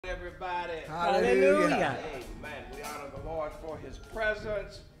Everybody. Hallelujah. Amen. We honor the Lord for his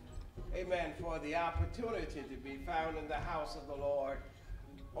presence. Amen. For the opportunity to be found in the house of the Lord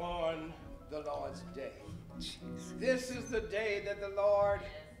on the Lord's day. This is the day that the Lord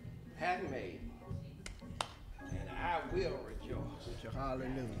hath made, and I will rejoice.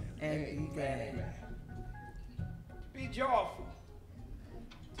 Hallelujah. Amen. Amen. Be joyful.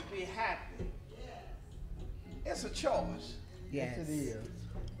 To be happy. It's a choice. Yes, it is.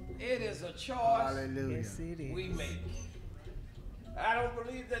 It is a choice. Hallelujah. Yes, it is. We make. I don't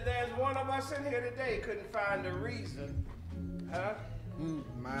believe that there's one of us in here today couldn't find a reason. Huh?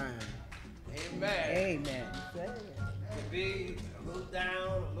 Man. Amen. Amen. To be a little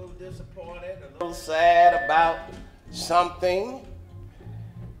down, a little disappointed, a little sad about something.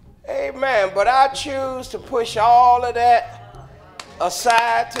 Amen. But I choose to push all of that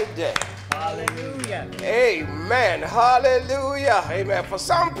aside today. Hallelujah. Amen. Hallelujah. Amen. For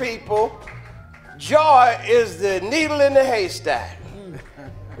some people, joy is the needle in the haystack.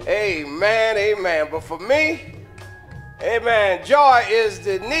 Amen. Amen. But for me, amen, joy is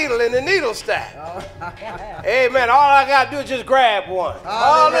the needle in the needle stack. Amen. All I got to do is just grab one.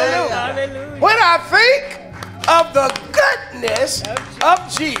 Hallelujah. Hallelujah. When I think of the goodness of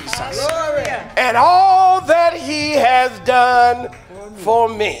Jesus and all that he has done for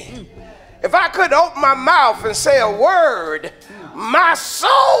me. If I could open my mouth and say a word, my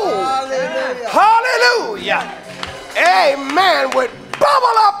soul, hallelujah, amen, would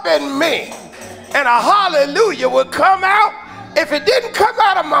bubble up in me, and a hallelujah would come out. If it didn't come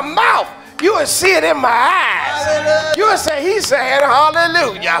out of my mouth, you would see it in my eyes. Hallelujah. You would say, he's saying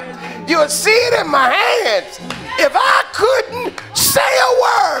hallelujah. You would see it in my hands. If I couldn't say a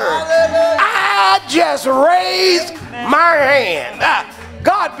word, I just raised my hand.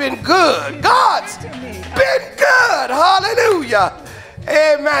 God been good. God's been good. Hallelujah.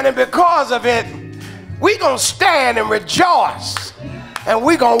 Amen. And because of it, we're going to stand and rejoice. And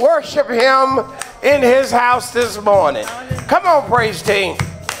we're going to worship him in his house this morning. Come on, praise team.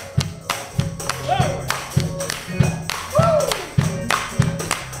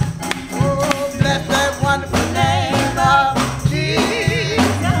 Oh, bless that wonderful name of Jesus.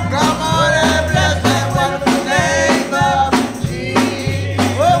 Come on and bless that wonderful name of Jesus.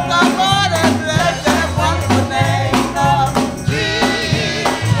 Oh, come on and bless that wonderful name of Jesus.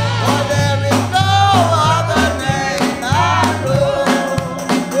 For there is no other name I know.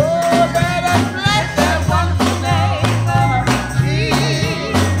 Oh, let us bless that wonderful name of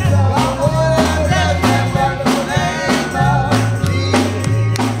Jesus. Come on and bless that wonderful name of Jesus.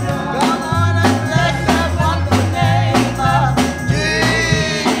 Come on and bless that wonderful name of Jesus.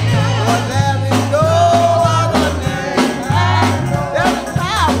 For there is no other name I know. There is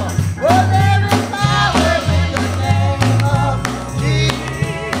power. Oh, there is power in the name of Jesus.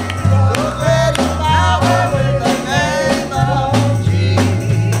 Oh, there is power in the name of Jesus.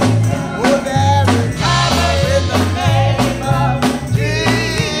 Oh, there is power in the name of Jesus.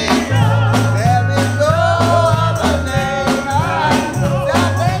 There is no other name I know.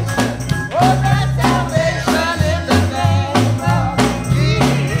 Salvation. Oh, there's salvation in the name of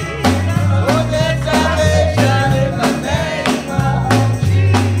Jesus. Oh, there's salvation in the name of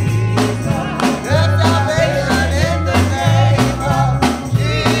Jesus. There's salvation in the name of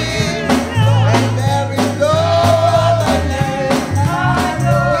Jesus. And there is no other name I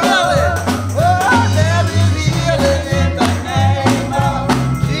know. Healing. Oh, there is healing in the name of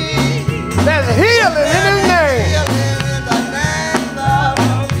Jesus. There's healing in his name. Healing in the name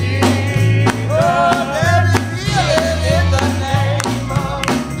of Jesus. Oh, there is healing in the name of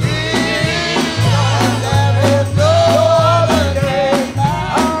Jesus. And there is no other name I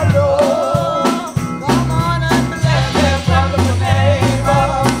know. Come on and bless that wonderful name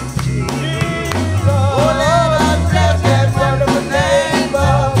of Jesus. Oh, let us bless that wonderful name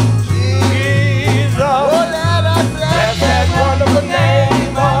of Jesus. Oh, let us bless that wonderful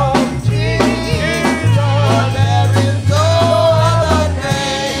name of Jesus. Oh, there is no other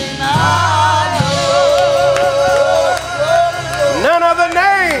name I know. None other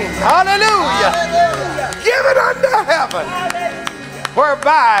name. Hallelujah. Given under heaven,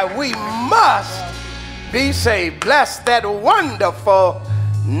 whereby we must be saved. Bless that wonderful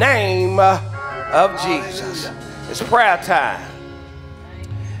name of Jesus. It's prayer time.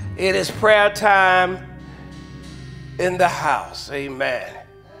 It is prayer time in the house. Amen.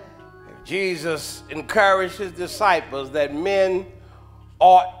 Jesus encouraged his disciples that men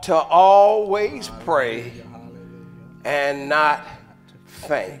ought to always pray and not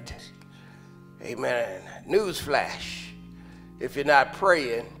faint. Amen. Newsflash. If you're not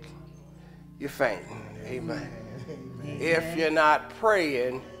praying, you're fainting. Amen. If you're not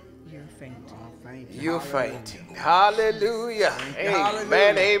praying, fainting. You're fainting. Hallelujah.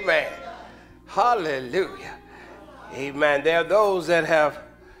 Amen. Amen. Hallelujah. Amen. There are those that have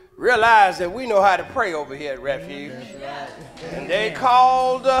realized that we know how to pray over here at Refuge. And they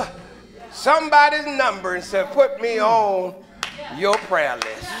called somebody's number and said, put me on your prayer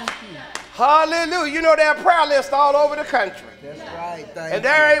list. Hallelujah. You know, there are prayer lists all over the country. That's right. And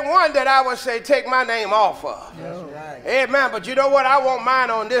there ain't one that I would say take my name off of. That's right. Amen. But you know what? I want mine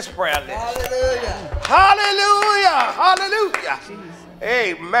on this prayer list. Hallelujah. Hallelujah. Hallelujah.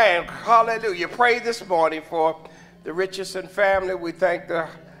 Amen. Hallelujah. Pray this morning for the Richardson family. We thank the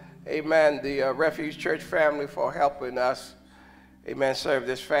Refuge Church family for helping us, serve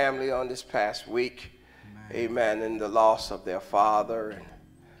this family on this past week. Amen. In the loss of their father and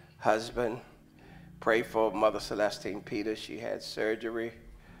husband. Pray for Mother Celestine Peters. She had surgery.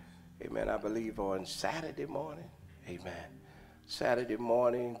 Amen. I believe on Saturday morning. Amen. Saturday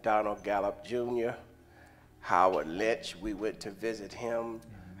morning, Donald Gallup Jr., Howard Lynch, we went to visit him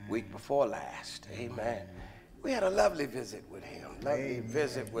week before last. Amen. We had a lovely visit with him.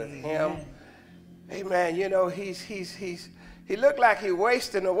 Amen. You know, he looked like he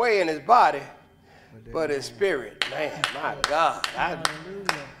wasting away in his body, but his spirit, man, my God.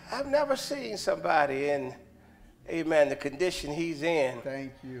 I've never seen somebody in, the condition he's in.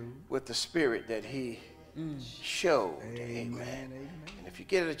 Thank you. With the spirit that he showed. Amen. And if you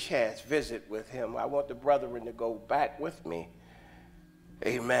get a chance, visit with him. I want the brethren to go back with me.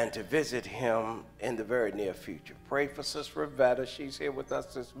 Amen. To visit him in the very near future. Pray for Sister Ravetta. She's here with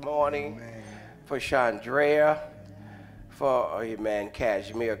us this morning. Amen. For Chandrea. For,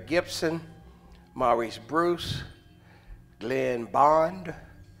 Cashmere Gibson. Maurice Bruce. Glenn Bond.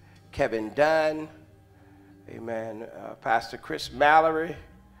 Kevin Dunn. Amen. Pastor Chris Mallory.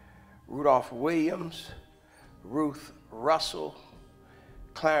 Rudolph Williams. Ruth Russell.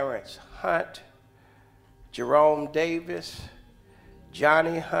 Clarence Hunt. Jerome Davis.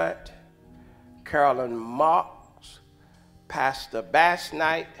 Johnny Hunt, Carolyn Marks, Pastor Bass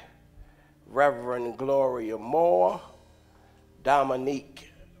Knight, Reverend Gloria Moore,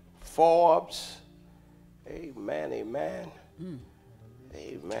 Dominique Forbes. Amen, amen.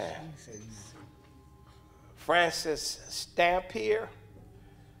 Amen. Francis Stampier,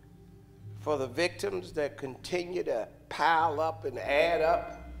 for the victims that continue to pile up and add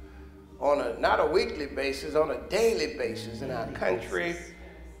up on not a weekly basis, on a daily basis in our country.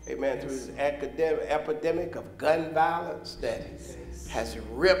 Amen. Through this epidemic of gun violence that has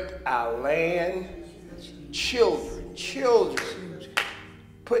ripped our land. Children,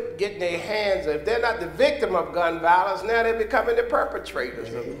 getting their hands, if they're not the victim of gun violence, now they're becoming the perpetrators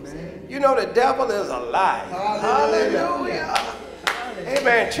of it. You know, the devil is a lie. Hallelujah.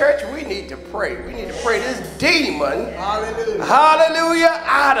 Amen. Church, we need to pray. We need to pray this demon, hallelujah,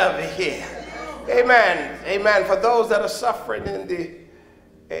 out of here. Amen. Amen. For those that are suffering in the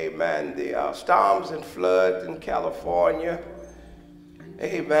storms and floods in California,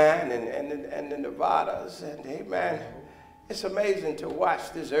 amen, and the Nevadas, and amen. It's amazing to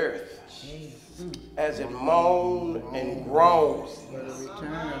watch this earth as it moans and groans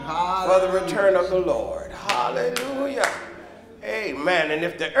for the return of the Lord. Hallelujah. Amen. And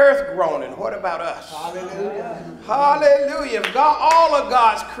if the earth groaning, what about us? Hallelujah. Hallelujah. If God, all of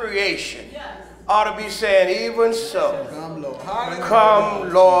God's creation ought to be saying, even so,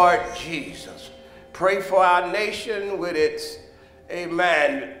 come, Lord Jesus. Pray for our nation with its,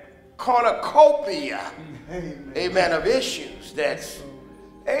 cornucopia, of issues that's,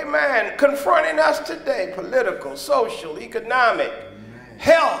 confronting us today, political, social, economic,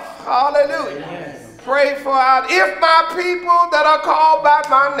 health. Hallelujah. Pray for if my people that are called by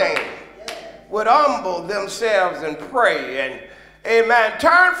my name would humble themselves and pray and,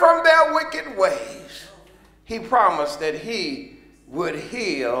 turn from their wicked ways. He promised that he would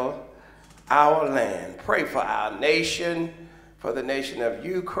heal our land. Pray for our nation, for the nation of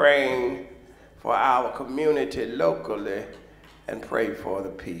Ukraine, for our community locally, and pray for the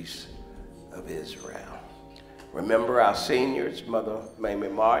peace of Israel. Remember our seniors, Mother Mamie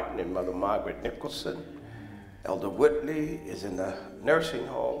Martin and Mother Margaret Nicholson. Elder Whitley is in a nursing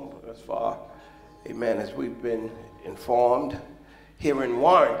home as far, as we've been informed, here in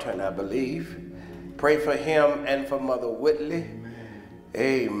Warrenton, I believe. Pray for him and for Mother Whitley.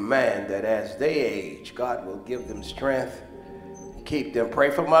 Amen. That as they age, God will give them strength, keep them.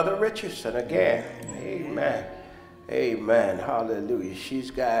 Pray for Mother Richardson again. Amen. Amen. Hallelujah.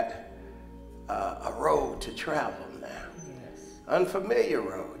 She's got a road to travel now. Unfamiliar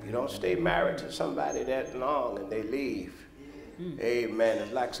road. You don't stay married to somebody that long and they leave. Amen.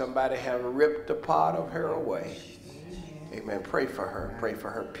 It's like somebody have ripped a part of her away. Amen. Pray for her. Pray for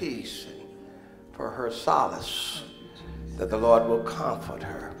her peace and for her solace, that the Lord will comfort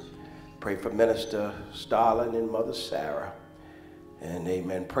her. Pray for Minister Starlin and Mother Sarah. And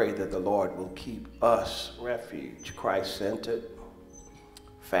amen. Pray that the Lord will keep us refuge, Christ-centered,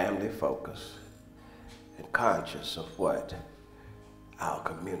 family-focused, and conscious of what our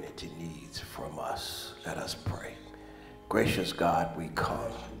community needs from us. Let us pray. Gracious God, we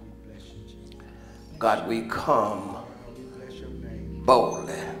come. God, we come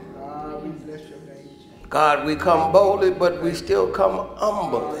boldly. God, we come boldly, but we still come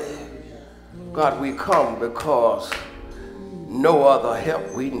humbly. God, we come because no other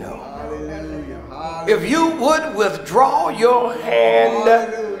help we know. If you would withdraw your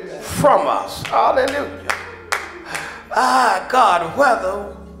hand from us, hallelujah. God,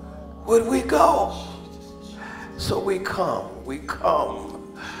 whither would we go? So we come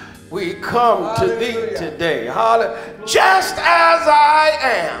to thee today, hallelujah, just as I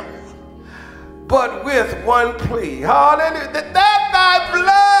am, but with one plea, hallelujah, that thy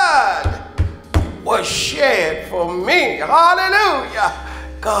blood was shed for me, hallelujah.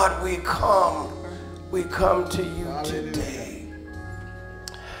 God, we come to you today.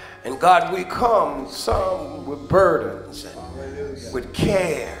 And God, we come, some with burdens and with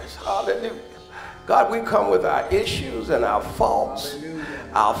cares, hallelujah. God, we come with our issues and our faults,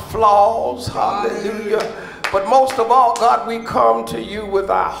 our flaws, hallelujah. But most of all, God, we come to you with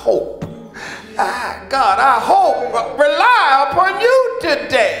our hope. God, our hope rely upon you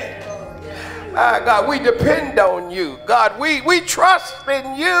today. God, we depend on you. God, we trust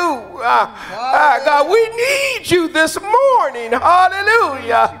in you. God, we need you this morning.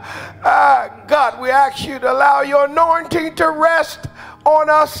 Hallelujah. God, we ask you to allow your anointing to rest on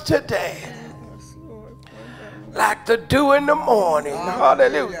us today, like the dew in the morning.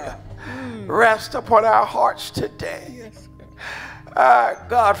 Hallelujah. Rest upon our hearts today.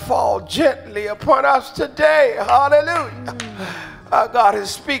 God, fall gently upon us today. Hallelujah. God, and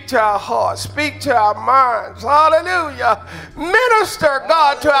speak to our hearts, speak to our minds. Hallelujah. Minister,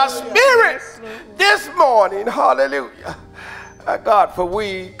 God, to our spirits this morning. Hallelujah. God, for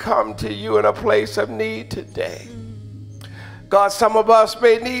we come to you in a place of need today. God, some of us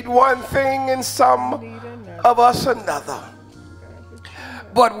may need one thing and some of us another.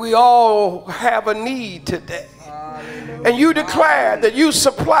 But we all have a need today. And you declare that you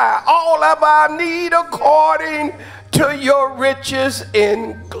supply all of our need according to your riches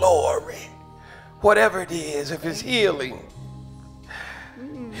in glory. Whatever it is, if it's healing,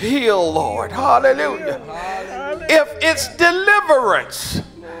 heal, Lord. Hallelujah. If it's deliverance,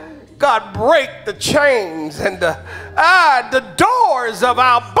 God, break the chains and the doors of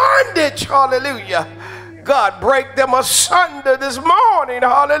our bondage. Hallelujah. God, break them asunder this morning.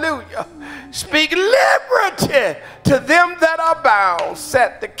 Hallelujah. Speak liberty to them that are bound.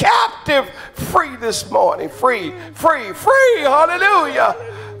 Set the captive free this morning. Free, free, free. Hallelujah.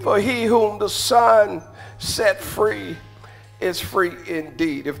 For he whom the Son set free is free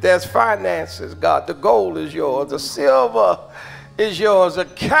indeed. If there's finances, God, the gold is yours. The silver is yours. The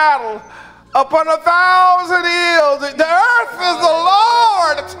cattle upon 1,000 hills. The earth is the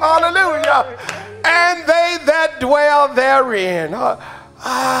Lord's. Hallelujah. And they that dwell therein.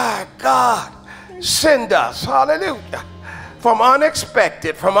 God, send us, hallelujah, from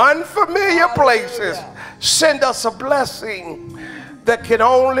unexpected, from unfamiliar places. Send us a blessing that can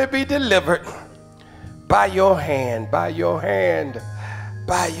only be delivered by your hand, by your hand,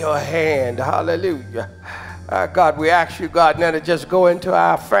 by your hand. Hallelujah. God, we ask you, God, now to just go into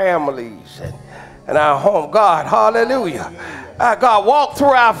our families and our home. God, hallelujah. God, walk through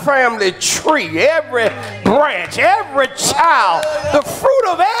our family tree, every branch, every child, the fruit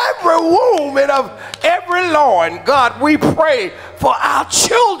of every womb and of every loin. God, we pray for our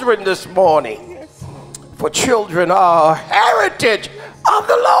children this morning. For children are heritage of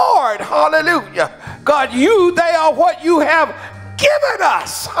the Lord. Hallelujah. God, they are what you have given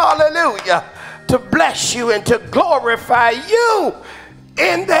us. Hallelujah. To bless you and to glorify you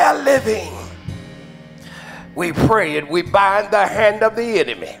in their living. We pray and we bind the hand of the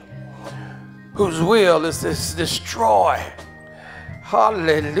enemy, whose will is to destroy.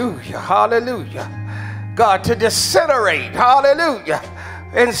 Hallelujah, hallelujah. God, to disintegrate, hallelujah,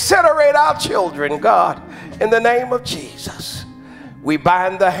 incinerate our children, God, in the name of Jesus. We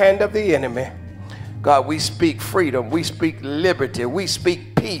bind the hand of the enemy. God, we speak freedom, we speak liberty, we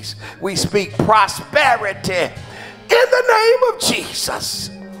speak peace, we speak prosperity in the name of Jesus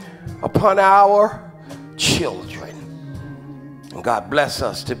upon our children. And God, bless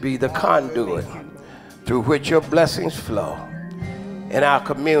us to be the conduit through which your blessings flow in our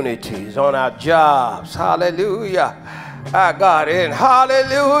communities, on our jobs. Hallelujah. God, in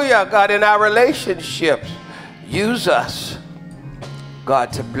hallelujah, God, in our relationships, use us,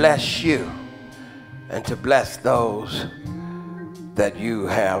 God, to bless you and to bless those that you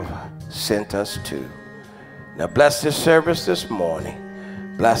have sent us to. Now bless this service this morning.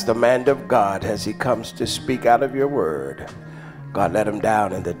 Bless the man of God as he comes to speak out of your word. God, let him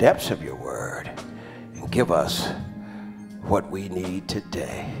down in the depths of your word and give us what we need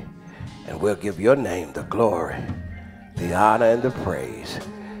today. And we'll give your name the glory, the honor, and the praise.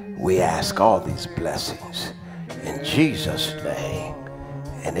 We ask all these blessings in Jesus' name.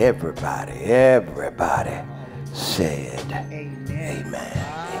 And everybody said, amen. Amen.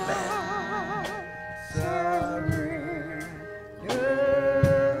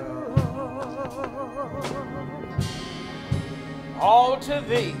 All to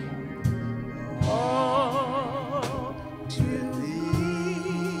thee. All to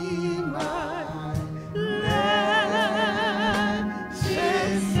thee, my blessed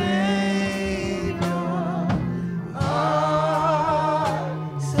Savior. I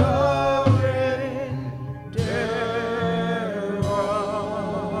surrender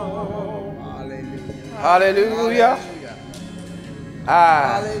all. Hallelujah.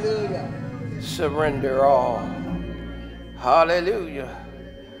 I surrender all. Hallelujah.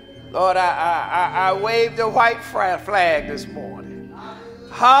 Lord, I waved the white flag this morning.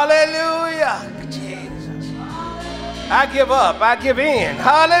 Hallelujah. Jesus. I give up. I give in.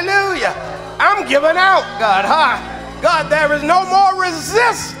 Hallelujah. I'm giving out, God. God, there is no more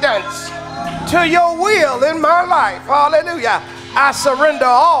resistance to your will in my life. Hallelujah. I surrender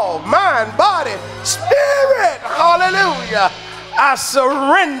all, mind, body, spirit. Hallelujah. I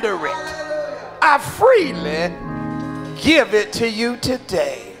surrender it. I freely give it to you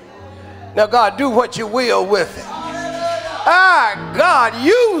today. Now, God, do what you will with it. God,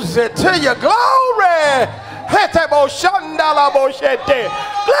 use it to your glory.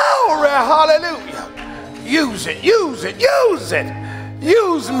 Glory, hallelujah. Use it, use it, use it.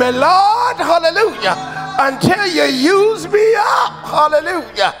 Use me, Lord, hallelujah, until you use me up,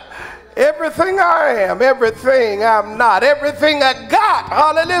 hallelujah. Everything I am, everything I'm not, everything I got,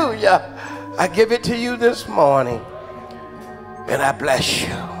 hallelujah, I give it to you this morning, and I bless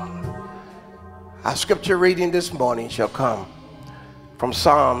you. Our scripture reading this morning shall come from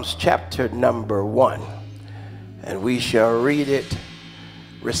Psalms chapter number 1, and we shall read it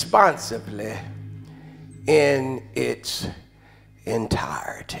responsively in its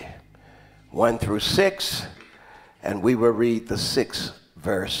entirety, 1 through 6, and we will read the 6th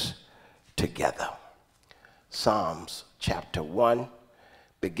verse together. Psalms chapter 1,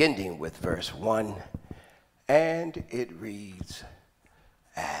 beginning with verse 1, and it reads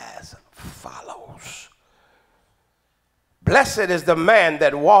as follows. Blessed is the man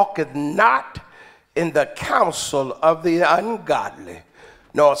that walketh not in the counsel of the ungodly,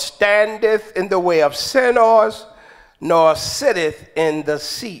 nor standeth in the way of sinners, nor sitteth in the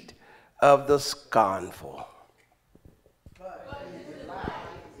seat of the scornful. But his delight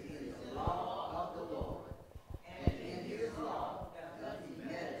is in the law of the Lord, and in his law doth he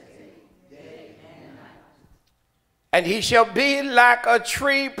meditate day and night. And he shall be like a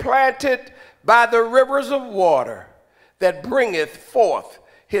tree planted by the rivers of water, that bringeth forth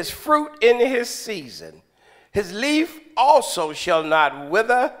his fruit in his season. His leaf also shall not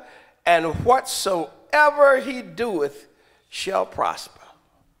wither, and whatsoever he doeth shall prosper.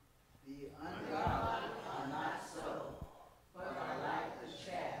 The ungodly are not so, but are like the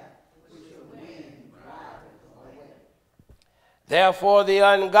chaff which the wind driveth away. Therefore the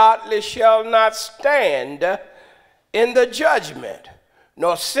ungodly shall not stand in the judgment,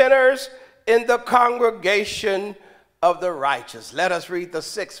 nor sinners in the congregation of the righteous. Let us read the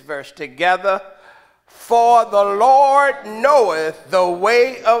 6th verse together. For the Lord knoweth the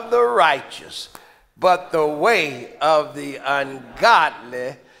way of the righteous, but the way of the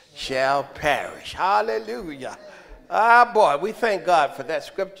ungodly shall perish. Hallelujah. Boy, we thank God for that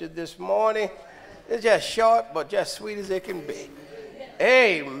scripture this morning. It's just short, but just sweet as it can be.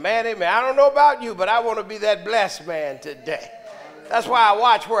 Amen, amen. I don't know about you, but I want to be that blessed man today. That's why I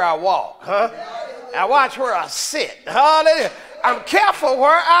watch where I walk, I watch where I sit. Hallelujah. I'm careful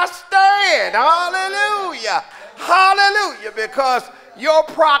where I stand. Hallelujah. Hallelujah. Because your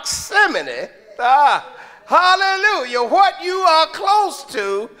proximity, hallelujah, what you are close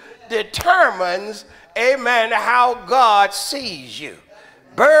to determines, amen, how God sees you.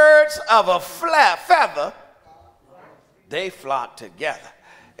 Birds of a feather, they flock together.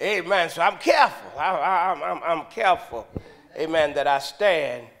 Amen. So I'm careful. I'm careful, amen, that I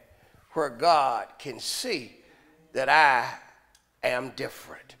stand where God can see that I am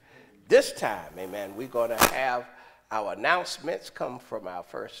different. This time, amen, we're going to have Our announcements come from our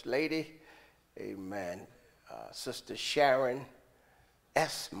First Lady, amen, Sister Sharon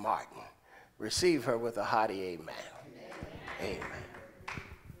S. Martin. Receive her with a hearty amen. Amen.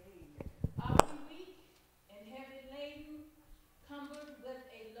 Are we weak and heavy laden, cumbered with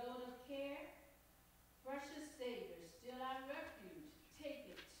a load of care? Precious Savior, still our refuge, take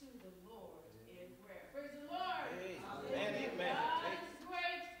it to the Lord in prayer. Praise the Lord. Amen. Amen. God is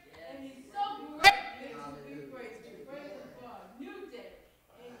great, and he's so greatly to be praised. Praise him for a new day.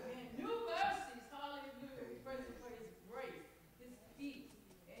 Amen. New mercies. Hallelujah. We praise him for his grace, his peace.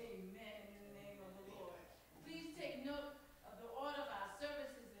 Amen. In the name of the Lord. Please take note of the order of our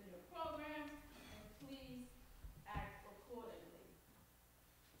services in your program, and please act accordingly.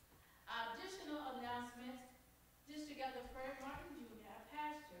 Our additional announcements: District Elder Fred Martin Jr., our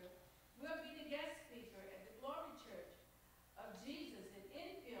pastor, will be the guest speaker at the Glory Church of Jesus in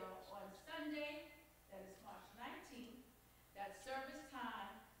Enfield on Sunday, that is March 19th. That service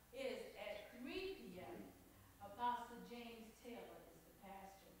time is at 3 p.m. Apostle James Taylor is the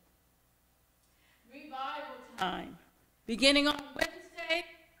pastor. Revival time, beginning on Wednesday,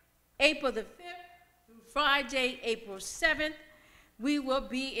 April the 5th through Friday, April 7th, we will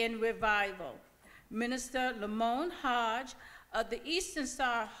be in revival. Minister Lamone Hodge of the Eastern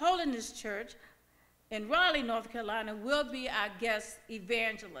Star Holiness Church in Raleigh, North Carolina, will be our guest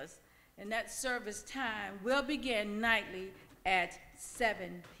evangelist, and that service time will begin nightly at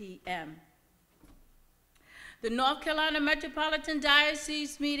 7 p.m. The North Carolina Metropolitan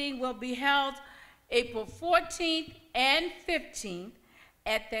Diocese meeting will be held April 14th and 15th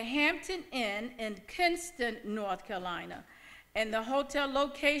at the Hampton Inn in Kinston, North Carolina. And the hotel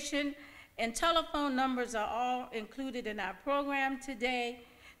location and telephone numbers are all included in our program today.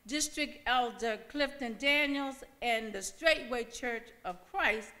 District Elder Clifton Daniels and the Straightway Church of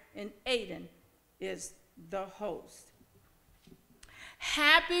Christ in Ayden is the host.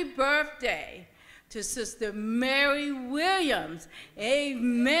 Happy birthday to Sister Mary Williams.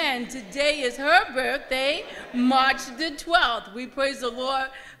 Amen. Today is her birthday, March the 12th. We praise the Lord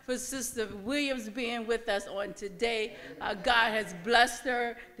for Sister Williams being with us on today. God has blessed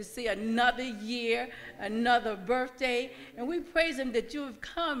her to see another year, another birthday. And we praise him that you have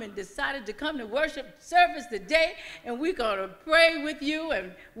come and decided to come to worship service today. And we're going to pray with you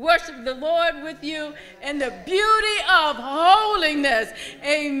and worship the Lord with you in the beauty of holiness.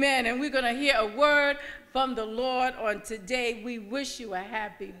 Amen. And we're going to hear a word from the Lord on today. We wish you a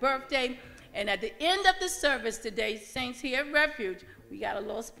happy birthday. And at the end of the service today, saints here at Refuge, we got a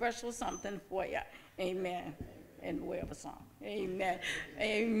little special something for you. Amen. And we have a song. Amen.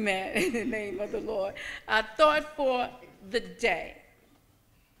 Amen. In the name of the Lord. Our thought for the day.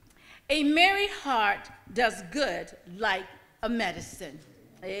 A merry heart does good like a medicine.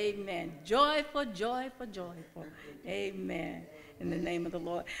 Amen. Joyful, joyful, joyful. Amen. In the name of the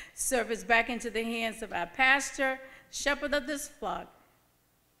Lord. Service back into the hands of our pastor, shepherd of this flock,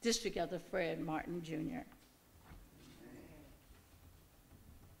 District Elder Fred Martin Jr.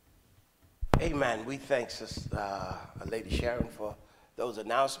 Amen. We thank Lady Sharon for those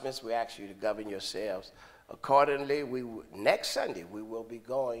announcements. We ask you to govern yourselves accordingly. Next Sunday, we will be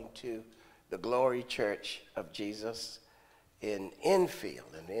going to the Glory Church of Jesus in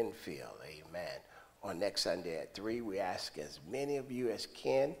Enfield. Amen. On next Sunday at 3, we ask as many of you as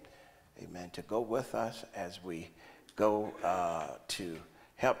can, amen, to go with us as we go to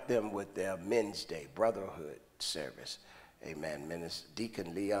help them with their Men's Day Brotherhood service. Amen. Minister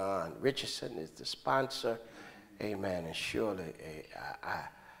Deacon Leon Richardson is the sponsor. Amen. And surely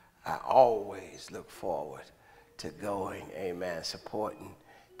I always look forward to going, amen, supporting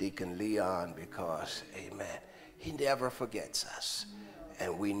Deacon Leon because, amen, he never forgets us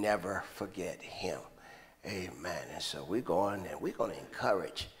and we never forget him. Amen. And so we're going and we're going to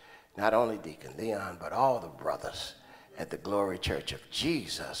encourage not only Deacon Leon but all the brothers at the Glory Church of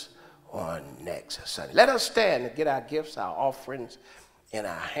Jesus on next Sunday. Let us stand and get our gifts, our offerings in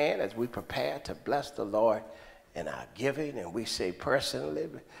our hand as we prepare to bless the Lord in our giving. And we say personally,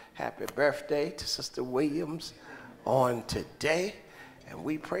 happy birthday to Sister Williams on today. And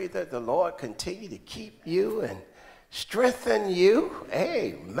we pray that the Lord continue to keep you and strengthen you.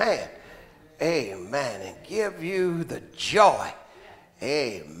 Amen. Amen. And give you the joy,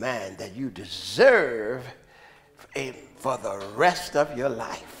 amen, that you deserve for the rest of your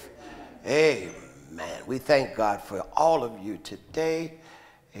life. Amen. We thank God for all of you today.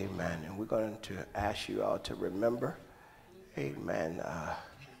 Amen. And we're going to ask you all to remember, amen,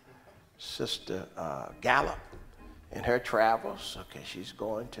 Sister Gallup in her travels. Okay, she's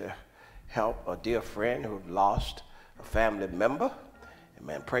going to help a dear friend who lost a family member.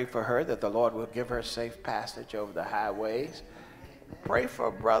 Amen. Pray for her that the Lord will give her safe passage over the highways. Pray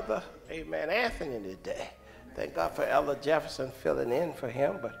for brother, amen, Anthony today. Thank God for Ella Jefferson filling in for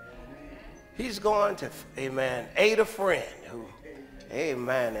him, but he's going to, amen, aid a friend who,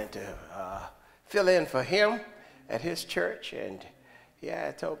 amen, and to fill in for him at his church. And yeah,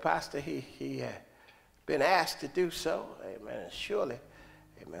 I told Pastor he had been asked to do so, amen, and surely,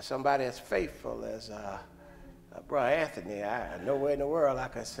 amen, somebody as faithful as Brother Anthony, nowhere in the world I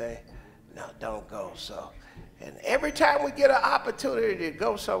could say, no, don't go. So, and every time we get an opportunity to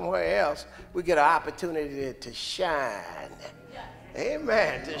go somewhere else, we get an opportunity to shine.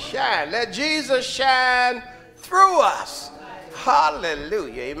 Amen, to shine. Let Jesus shine through us.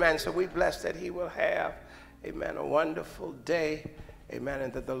 Hallelujah. Amen. So we bless that he will have, amen, a wonderful day. Amen.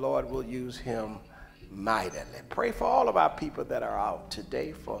 And that the Lord will use him mightily. Pray for all of our people that are out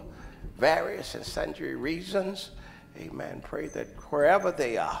today for various and sundry reasons. Amen. Pray that wherever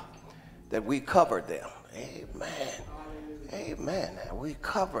they are, that we cover them. Amen. Amen. And we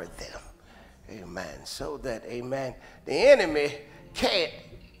cover them. Amen. So that, amen, the enemy can't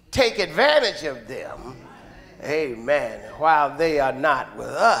take advantage of them. Amen. While they are not with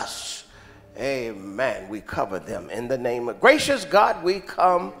us. Amen. We cover them in the name of gracious God. We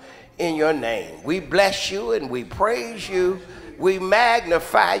come in your name. We bless you and we praise you. We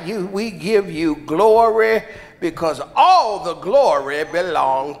magnify you. We give you glory because all the glory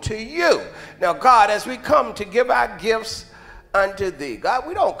belongs to you. Now, God, as we come to give our gifts unto thee, God,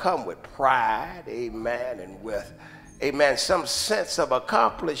 we don't come with pride, amen, and with, amen, some sense of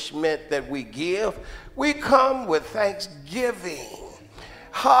accomplishment that we give. We come with thanksgiving.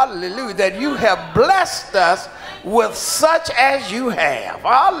 Hallelujah, that you have blessed us with such as you have.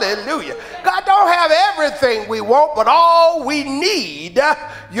 Hallelujah. God don't have everything we want, but all we need,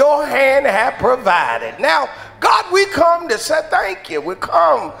 your hand have provided. Now, God, we come to say thank you. We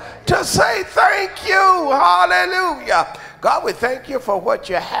come to say thank you. Hallelujah. God, we thank you for what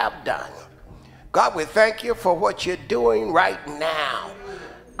you have done. God, we thank you for what you're doing right now.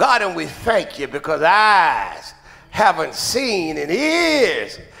 God, and we thank you because eyes haven't seen and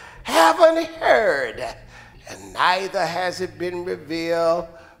ears haven't heard, and neither has it been revealed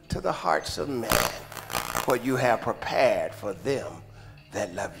to the hearts of men what you have prepared for them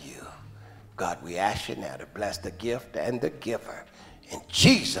that love you. God, we ask you now to bless the gift and the giver. In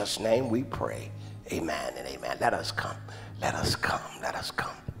Jesus' name we pray. Amen and amen. Let us come. Let us come. Let us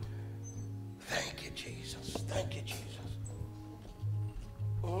come. Thank you, Jesus. Thank you, Jesus.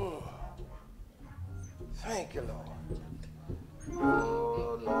 Thank you, Lord.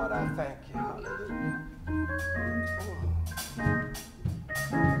 Oh, Lord, I thank you. Hallelujah.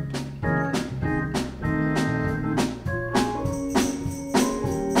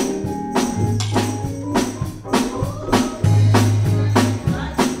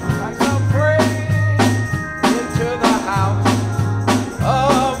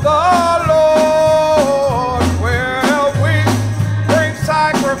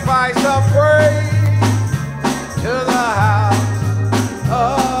 To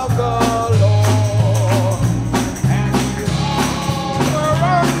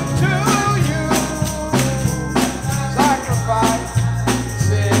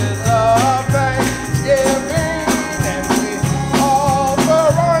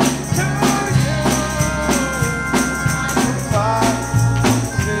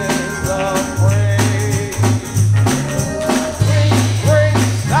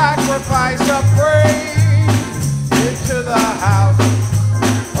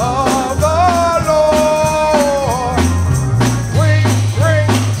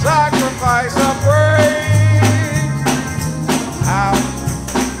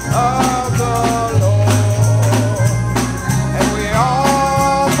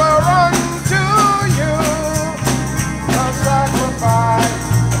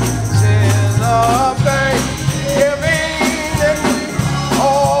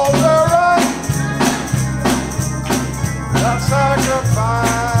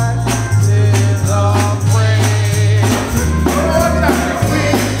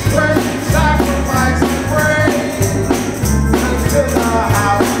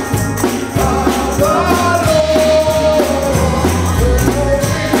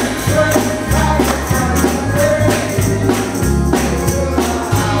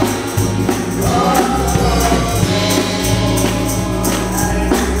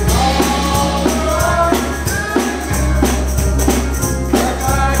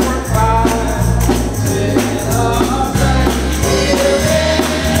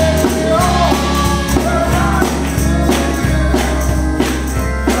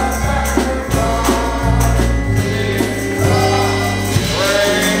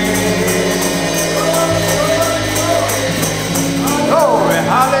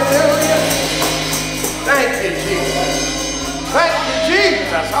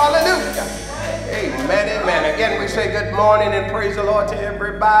say good morning and praise the Lord to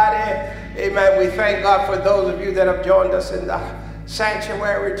everybody. Amen. We thank God for those of you that have joined us in the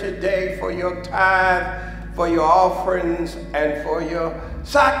sanctuary today for your tithe, for your offerings, and for your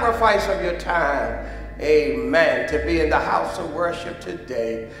sacrifice of your time. Amen. To be in the house of worship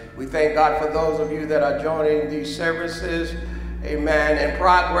today. We thank God for those of you that are joining these services, amen, in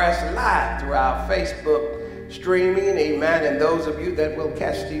progress live through our Facebook streaming, amen, and those of you that will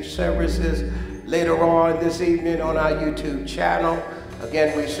catch these services later on this evening on our YouTube channel.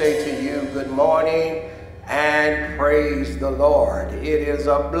 Again, we say to you, good morning and praise the Lord. It is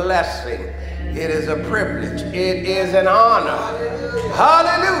a blessing. It is a privilege. It is an honor.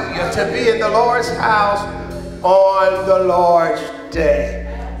 Hallelujah. To be in the Lord's house on the Lord's day.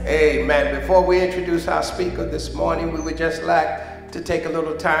 Amen. Before we introduce our speaker this morning, we would just like to take a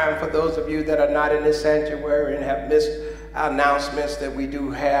little time for those of you that are not in the sanctuary and have missed our announcements that we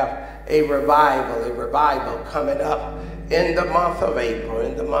do have a revival coming up in the month of April.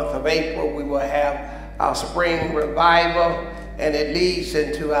 In the month of April, we will have our spring revival, and it leads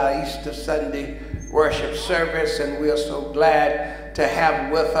into our Easter Sunday worship service, and we are so glad to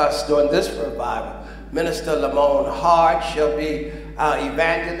have with us during this revival. Minister Lamone Hart shall be our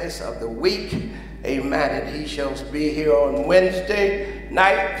evangelist of the week, amen, and he shall be here on Wednesday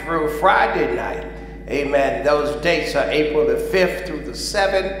night through Friday night, amen. Those dates are April the 5th through the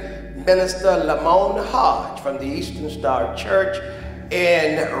 7th. Minister Lamone Hart from the Eastern Star Church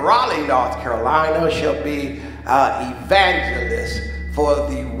in Raleigh, North Carolina, shall be our evangelist for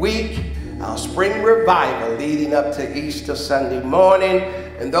the week, our spring revival leading up to Easter Sunday morning.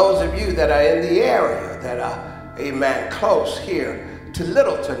 And those of you that are in the area that are, amen, close here to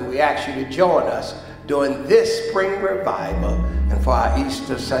Littleton, we ask you to join us during this spring revival and for our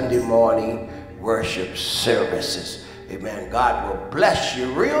Easter Sunday morning worship services. Amen. God will bless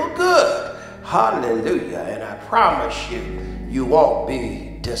you real good. Hallelujah. And I promise you, you won't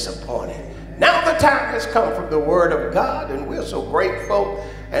be disappointed. Now the time has come from the Word of God, and we're so grateful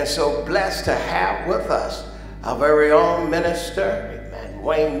and so blessed to have with us our very own minister, amen,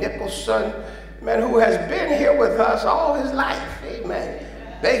 Wayne Nicholson, amen, who has been here with us all his life. Amen.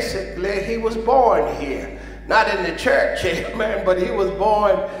 Basically, he was born here. Not in the church, amen, but he was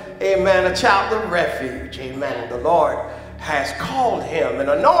born, amen, a child of refuge, amen. The Lord has called him and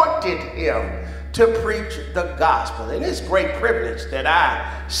anointed him to preach the gospel. And it's a great privilege that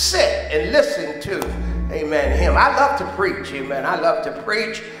I sit and listen to, amen, him. I love to preach, amen. I love to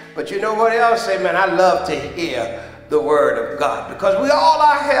preach, but you know what else, amen? I love to hear the word of God, because we all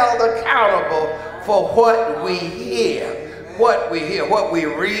are held accountable for what we hear. What we hear, what we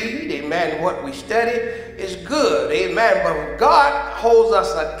read, amen, what we study is good, amen, but God holds us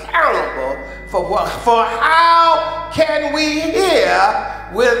accountable for how can we hear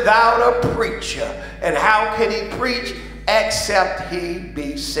without a preacher, and how can he preach except he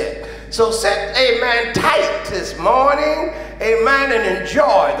be sent. So sit, amen, tight this morning, amen, and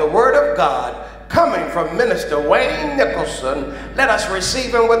enjoy the word of God coming from Minister Wayne Nicholson. Let us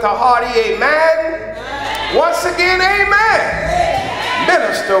receive him with a hearty amen. Amen. Once again, amen.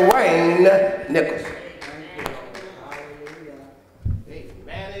 Minister Wayne Nicholson.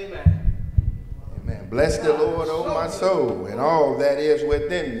 Amen, amen. Amen. Bless the Lord, oh my soul, and all that is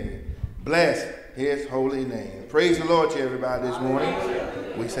within me. Bless his holy name. Praise the Lord to everybody this morning.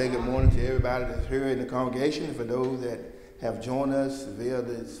 We say good morning to everybody that's here in the congregation. For those that have joined us via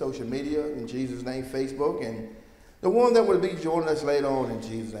the social media, in Jesus' name, Facebook, and the one that will be joining us later on, in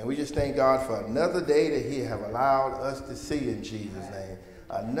Jesus' name. We just thank God for another day that he have allowed us to see, in Jesus' name.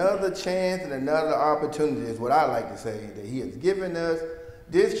 Another chance and another opportunity is what I like to say, that he has given us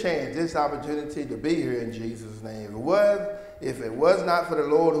this chance, this opportunity to be here, in Jesus' name. If it was not for the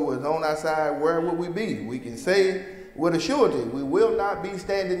Lord who was on our side, where would we be? We can say with a surety, we will not be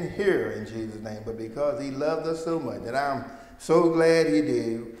standing here, in Jesus' name, but because he loved us so much, that I'm so glad he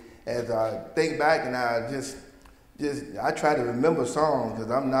did. As I think back, and I try to remember songs,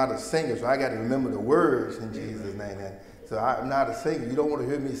 because I'm not a singer, so I got to remember the words, in Jesus' name. And so I'm not a singer. You don't want to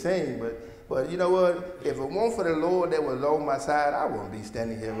hear me sing, but you know what? If it weren't for the Lord that was on my side, I wouldn't be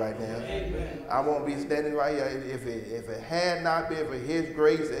standing here right now. Amen. I won't be standing right here if it had not been for his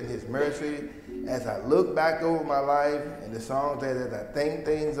grace and his mercy. As I look back over my life and the songs that as I think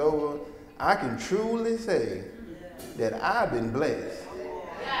things over, I can truly say that I've been blessed.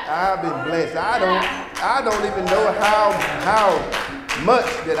 I've been blessed. I don't even know how much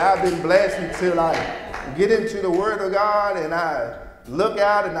that I've been blessed until I get into the Word of God and I look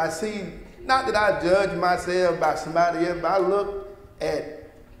out and I see, not that I judge myself by somebody else, but I look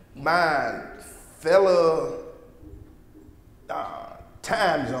at my fellow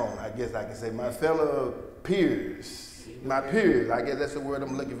time zone, I guess I can say, my fellow peers. My peers, I guess that's the word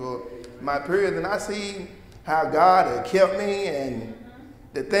I'm looking for. My peers, and I see how God has kept me and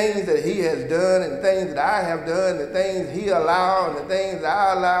the things that he has done and the things that I have done, the things he allowed and the things that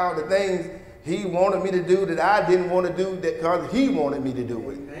I allowed, the things he wanted me to do that I didn't want to do because he wanted me to do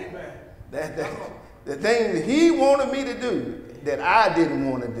it. Amen. The things that he wanted me to do that I didn't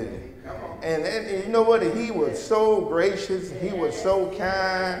want to do. And you know what? He was so gracious. He was so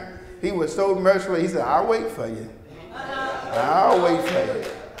kind. He was so merciful. He said, I'll wait for you. I'll wait for you.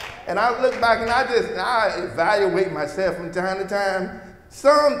 And I look back and I evaluate myself from time to time.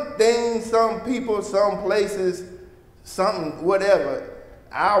 Some things, some people, some places, something, whatever,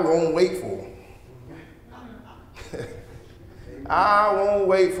 I won't wait for. I won't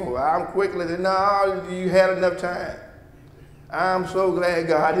wait for. I'm quickly to, no, you had enough time. I'm so glad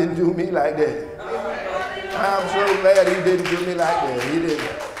God didn't do me like that. I'm so glad he didn't do me like that. He didn't.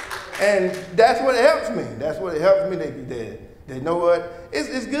 And that's what helps me. That's what helps me that you know what?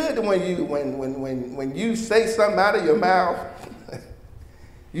 It's good when you say something out of your mouth.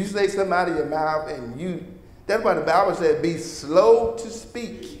 You say something out of your mouth and that's why the Bible said be slow to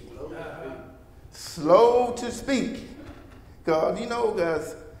speak. Slow to speak.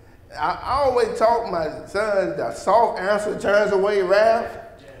 Because I always talk to my sons, the soft answer turns away wrath.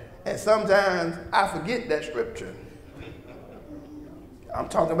 And sometimes I forget that scripture. I'm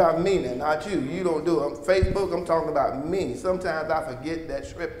talking about me now, not you. You don't do it. On Facebook, I'm talking about me. Sometimes I forget that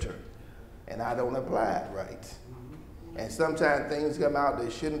scripture and I don't apply it right. And sometimes things come out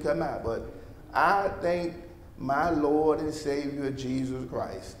that shouldn't come out. But I thank my Lord and Savior Jesus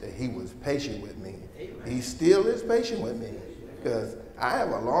Christ that he was patient with me. He still is patient with me because I have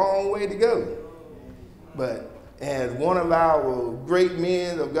a long way to go. But as one of our great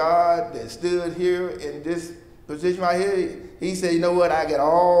men of God that stood here in this position right here, he said, you know what, I got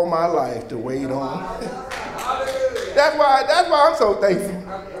all my life to wait on. That's why I'm so thankful.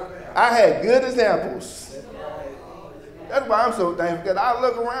 I had good examples. That's why I'm so thankful, because I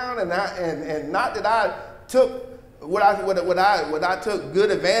look around and not that I took what I took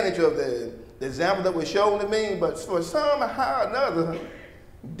good advantage of the example that was shown to me, but for somehow or another,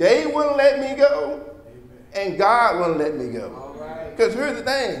 they wouldn't let me go, and God wouldn't let me go. Because here's the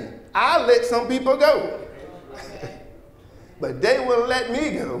thing, I let some people go, but they wouldn't let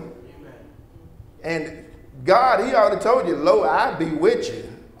me go. And God, he already told you, lo, I be with you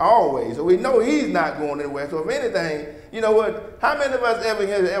always. So we know he's not going anywhere. So if anything, you know what, how many of us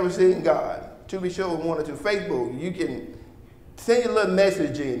ever seen God? To be sure, we wanted to Facebook, you can send your little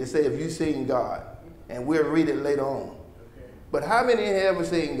message in to say if you've seen God, and we'll read it later on. But how many have ever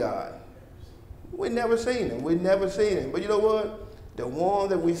seen God? We never seen him. We never seen him. But you know what? The one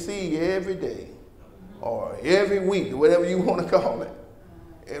that we see every day, or every week, or whatever you want to call it,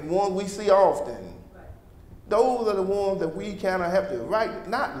 and one we see often, those are the ones that we kind of have to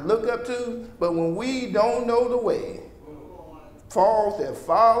not look up to, but when we don't know the way, Paul said,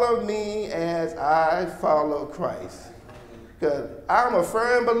 follow me as I follow Christ. Because I'm a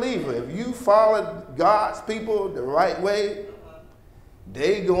firm believer, if you follow God's people the right way,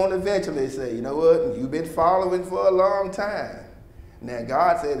 they're going to eventually say, you know what, you've been following for a long time. Now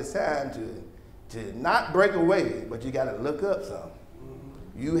God said it's time to not break away, but you got to look up some.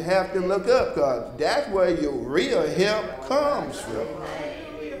 You have to look up, because that's where your real help comes from.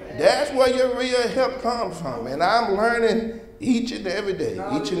 That's where your real help comes from. And I'm learning each and every day.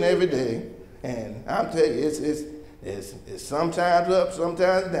 And I'm telling you, it's sometimes up,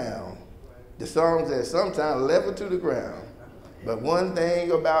 sometimes down. The song says sometimes level to the ground. But one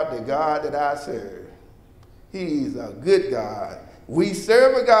thing about the God that I serve, he's a good God. We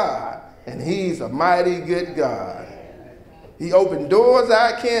serve a God, and he's a mighty good God. He opened doors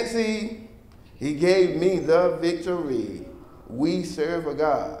I can't see. He gave me the victory. We serve a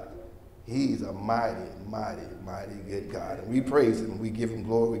God. He's a mighty, mighty, mighty good God. And we praise him. We give him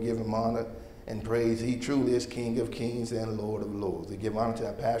glory. We give him honor and praise. He truly is King of kings and Lord of lords. We give honor to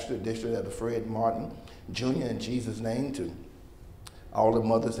our pastor, District Elder Fred Martin, Jr., in Jesus' name, to all the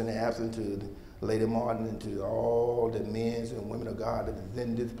mothers in the absence, to Lady Martin, and to all the men and women of God that is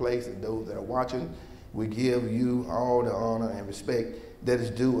in this place, and those that are watching. We give you all the honor and respect that is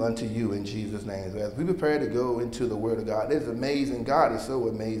due unto you in Jesus' name. As we prepare to go into the Word of God, it's amazing. God is so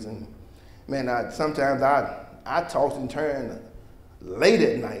amazing. Man, sometimes I toss and turn late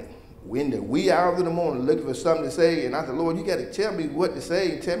at night, in the wee hours of the morning, looking for something to say. And I said, Lord, you got to tell me what to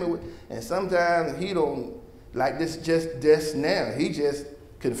say. Tell me what. And sometimes he don't, like this just now. He just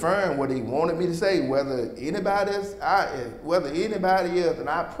confirmed what he wanted me to say, whether anybody else, and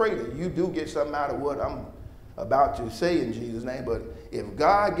I pray that you do get something out of what about to say in Jesus' name, but if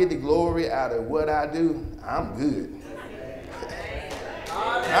God get the glory out of what I do, I'm good.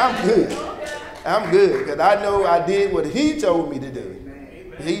 I'm good. I'm good, because I know I did what he told me to do.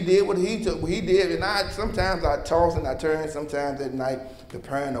 He did what he did, and sometimes I toss and I turn, sometimes at night,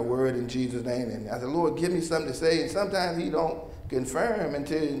 preparing a word in Jesus' name, and I said, Lord, give me something to say, and sometimes he don't confirm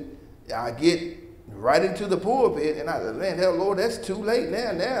until I get right into the pulpit, and I said, man, hell, Lord, that's too late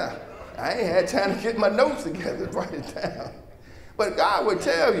now. I ain't had time to get my notes together, write it down. But God would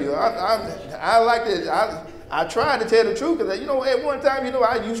tell you, I like this, I tried to tell the truth, because, you know, at one time, you know,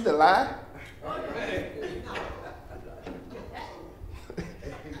 I used to lie.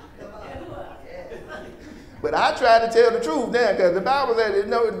 But I try to tell the truth now, because the Bible says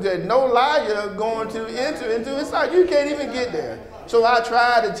that no liar going to enter into his sight. You can't even get there. So I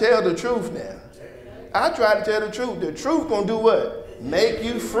try to tell the truth now. I try to tell the truth. The truth gonna do what? Make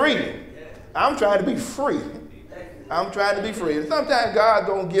you free. I'm trying to be free. I'm trying to be free. And sometimes God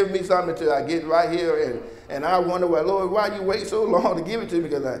gonna give me something until I get right here, and I wonder, well, Lord, why you wait so long to give it to me?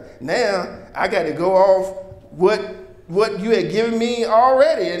 Because now I got to go off what you had given me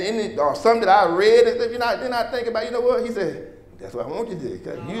already, or something that I read, and then I think about, you know what? He said, that's what I want you to do.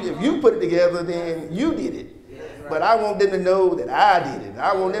 Because if you put it together, then you did it. But I want them to know that I did it.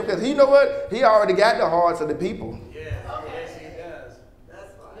 I want them, because you know what? He already got the hearts of the people. Yes, he does.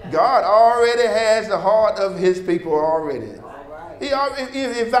 God already has the heart of his people already.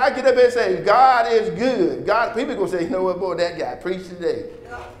 If I get up and say, God is good, people going to say, you know what, boy, that guy preached today.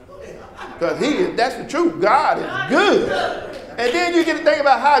 Because that's the truth. God is good. And then you get to think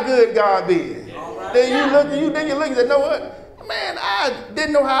about how good God is. Then you look and say, you know what? Man, I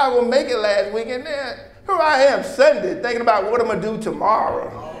didn't know how I was going to make it last week. And then here I am Sunday thinking about what I'm going to do tomorrow.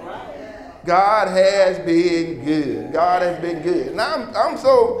 God has been good. God has been good. And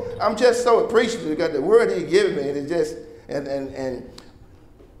I'm just so appreciative because the word he given me is just, and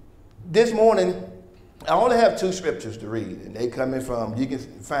this morning, I only have 2 scriptures to read, and they coming from, you can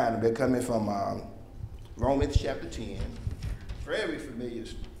find them, they're coming from Romans chapter 10, very familiar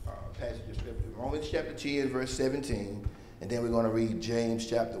passage of scripture. Romans chapter 10, verse 17, and then we're going to read James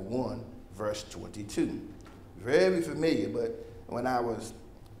chapter 1, verse 22. Very familiar, but when I was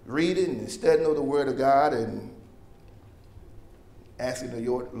reading and studying of the word of God and asking the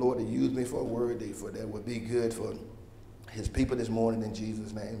Lord to use me for a word that would be good for his people this morning in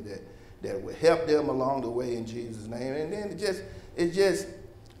Jesus' name, that would help them along the way in Jesus' name. And then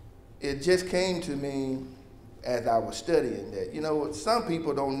it just came to me as I was studying that, you know, some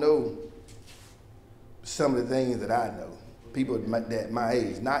people don't know some of the things that I know. People that my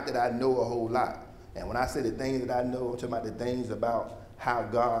age, not that I know a whole lot. And when I say the things that I know, I'm talking about the things about how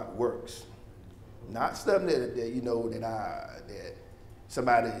God works. Not something that you know, that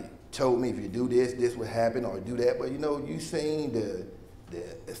somebody told me, if you do this, this would happen, or do that. But you know, you seen the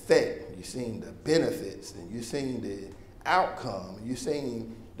effect, you seen the benefits, and you seen the outcome, you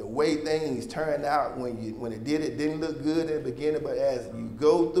seen the way things turned out when it didn't look good in the beginning, but as you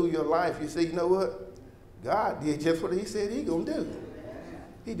go through your life, you say, you know what? God did just what he said he gonna do.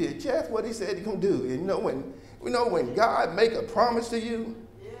 He did just what he said he gonna do. And when God make a promise to you,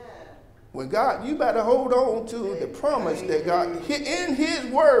 when God, you better hold on to the promise that God, in his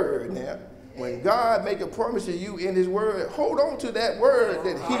word now, when God make a promise to you in his word, hold on to that word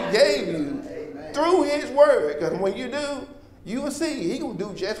that he gave you through his word. Because when you do, you will see he will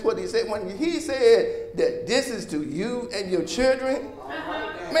do just what he said. When he said that this is to you and your children,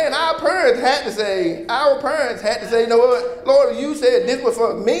 man, our parents had to say, you know what, Lord, you said this was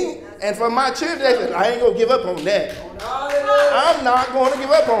for me and for my children. They said, I ain't going to give up on that. I'm not going to give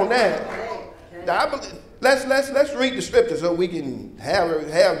up on that. Let's read the scripture so we can have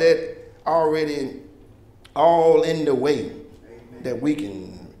that already all in the way, that we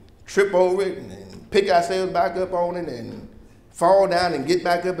can trip over it and pick ourselves back up on it and fall down and get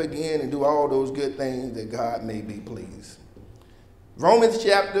back up again and do all those good things that God may be pleased. Romans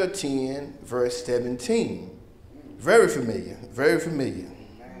chapter 10, verse 17. Very familiar, very familiar,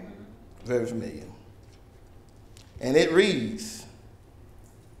 very familiar. And it reads,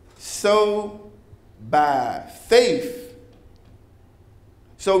 so then faith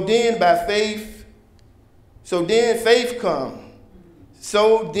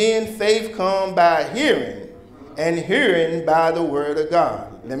come by hearing, and hearing by the word of God.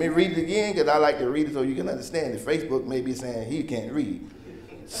 Let me read it again, because I like to read it so you can understand it. Facebook may be saying he can't read.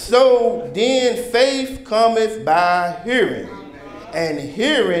 So then faith cometh by hearing, and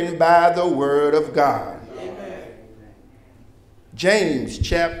hearing by the word of God. James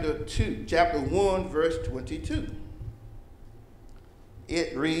chapter 1, verse 22.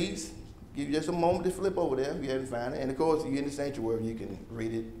 It reads, give you just a moment to flip over there if you haven't found it. And of course, if you're in the sanctuary, you can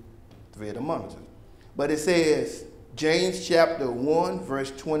read it via the monitor. But it says, James chapter 1,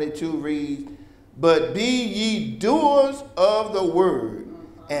 verse 22 reads, "But be ye doers of the word,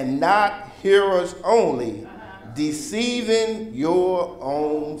 and not hearers only, deceiving your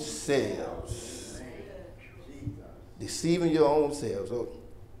own selves." Deceiving your own selves. So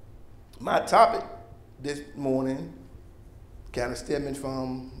my topic this morning, kind of stemming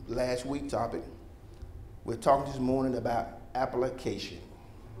from last week's topic, we're talking this morning about application.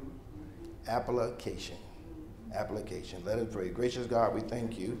 Application. Application. Let us pray. Gracious God, we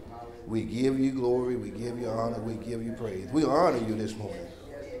thank you. We give you glory. We give you honor. We give you praise. We honor you this morning.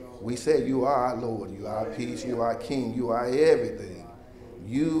 We say you are our Lord. You are our peace. You are our King. You are everything.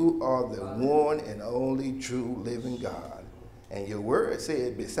 You are the one and only true living God. And your word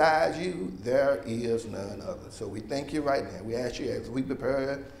said, besides you, there is none other. So we thank you right now. We ask you as we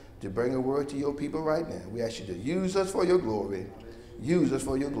prepare to bring a word to your people right now, we ask you to use us for your glory. Use us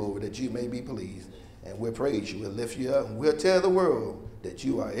for your glory, that you may be pleased. And we'll praise you, we'll lift you up, and we'll tell the world that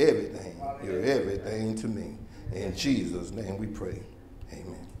you are everything. You're everything to me. In Jesus' name we pray.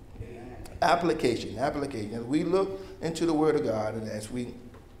 Amen. Application. Application. As we look into the Word of God, and as we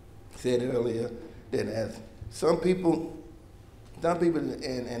said earlier, that as some people,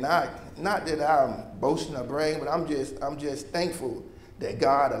 and I, not that I'm boasting or bragging, but I'm just thankful that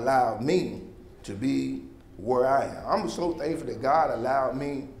God allowed me to be where I am. I'm so thankful that God allowed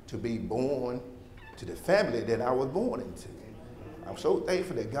me to be born to the family that I was born into. I'm so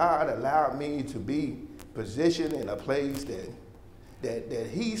thankful that God allowed me to be positioned in a place that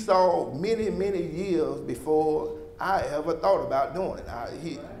he saw many, many years before I ever thought about doing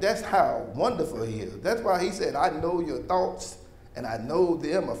it. That's how wonderful he is. That's why he said, I know your thoughts and I know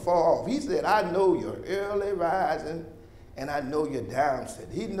them afar off. He said, I know your early rising and I know your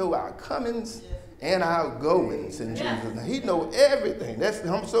downset. He know our comings and our goings in Jesus' name. He know everything.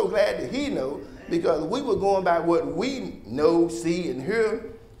 I'm so glad that he know, because we were going by what we know, see, and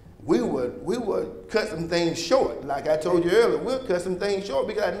hear. We would cut some things short. Like I told you earlier, we'll cut some things short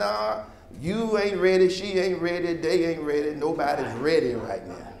because, nah, you ain't ready, she ain't ready, they ain't ready, nobody's ready right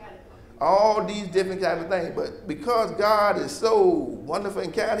now. All these different kinds of things. But because God is so wonderful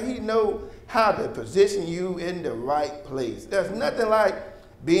and kind, he knows how to position you in the right place. There's nothing like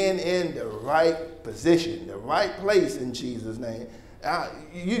being in the right position, the right place in Jesus' name.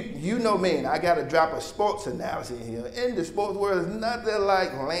 You know me, I got to drop a sports analogy here. In the sports world, there's nothing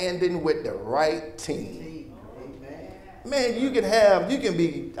like landing with the right team. Man, you can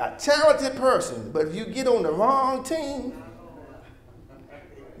be a talented person, but if you get on the wrong team,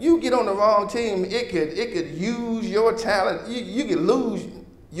 it could use your talent. You could lose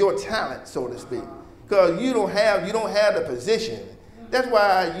your talent, so to speak, because you don't have the position. That's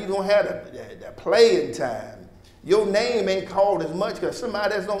why you don't have the playing time. Your name ain't called as much because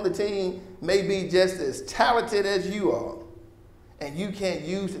somebody that's on the team may be just as talented as you are, and you can't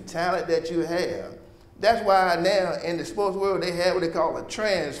use the talent that you have. That's why now in the sports world they have what they call a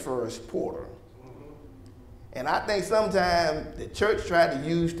transfer portal. And I think sometimes the church tried to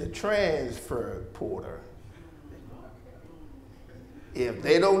use the transfer portal. If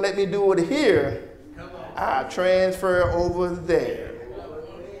they don't let me do it here, I'll transfer over there.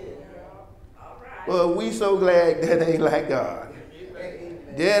 Well, we so glad that ain't like God.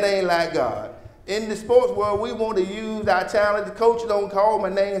 That ain't like God. In the sports world, we want to use our talent. The coach don't call my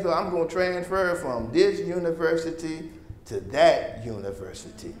name, so I'm going to transfer from this university to that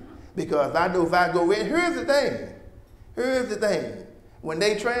university. Because I know if I go in, here's the thing. When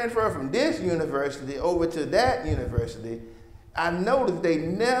they transfer from this university over to that university, I noticed they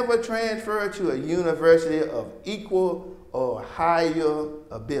never transfer to a university of equal or higher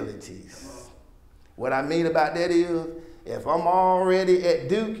abilities. What I mean about that is, if I'm already at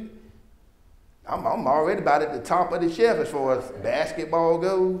Duke, I'm already about at the top of the shelf as far as basketball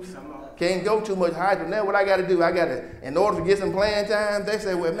goes. Can't go too much higher than that. What I got to do, in order to get some playing time, they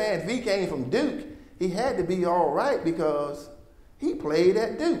say, well, man, if he came from Duke, he had to be all right because he played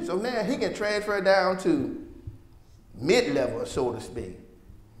at Duke. So now he can transfer down to mid-level, so to speak.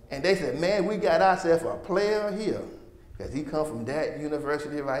 And they said, man, we got ourselves a player here because he come from that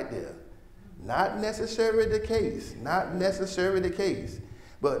university right there. Not necessarily the case. Not necessarily the case.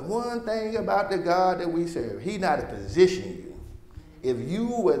 But one thing about the God that we serve, he not to position you. If you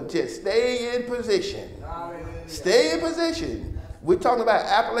would just stay in position, stay in position. We're talking about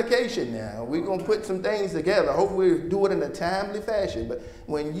application now. We're going to put some things together. Hopefully we'll do it in a timely fashion. But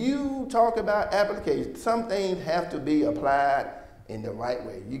when you talk about application, some things have to be applied in the right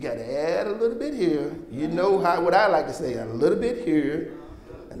way. You got to add a little bit here. You know what I like to say, a little bit here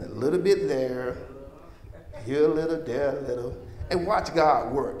and a little bit there, here a little, there a little, and watch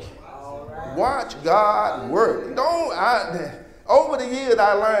God work. Watch God work. Over the years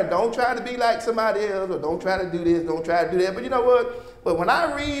I learned, don't try to be like somebody else, or don't try to do this, don't try to do that. But you know what? But when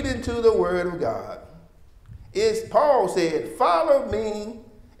I read into the Word of God, Paul said, follow me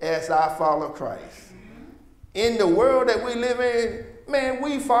as I follow Christ. In the world that we live in, man,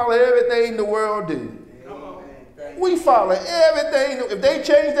 we follow everything the world do. We follow everything. If they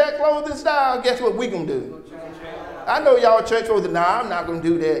change that clothing style, guess what we gonna do? I know y'all church folks, nah, I'm not gonna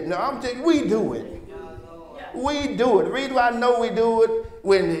do that. No, I'm telling you, we do it. We do it. The reason why I know we do it,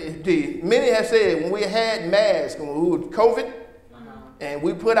 when many have said when we had masks, when we were COVID, and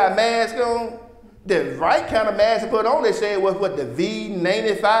we put our mask on, the right kind of mask to put on, they said was what, the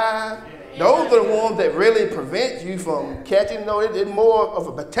V95. Those are the ones that really prevent you from catching. No, it's more of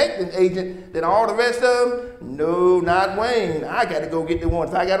a protecting agent than all the rest of them. No, not Wayne. I got to go get the one.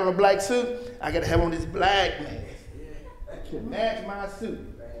 If I got on a black suit, I got to have on this black mask to match my suit.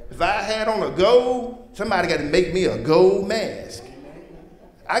 If I had on a gold, somebody got to make me a gold mask.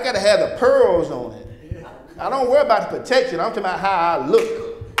 I got to have the pearls on it. I don't worry about the protection. I'm talking about how I look.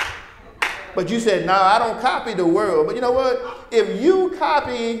 But you said, no, I don't copy the world. But you know what? If you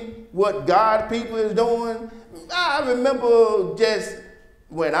copy what God people is doing, I remember just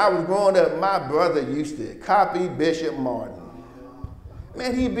when I was growing up, my brother used to copy Bishop Martin.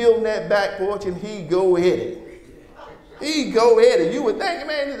 Man, he built that back porch and he go at it. He go at it. You would think,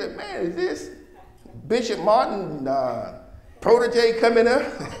 man, is this Bishop Martin protege coming up?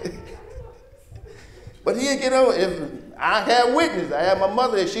 But he'd get on. If I have witness, I have my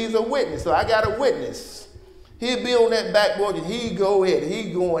mother, she's a witness, so I got a witness. He'd be on that backboard and he'd go at it.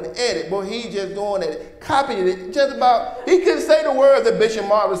 He going at it. Boy, he just going at it, copying it just about. He couldn't say the words that Bishop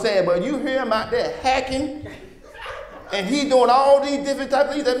Martin was saying, but you hear him out there hacking, and he doing all these different types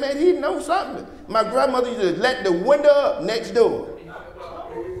of things. That man, he knows something. My grandmother used to let the window up next door.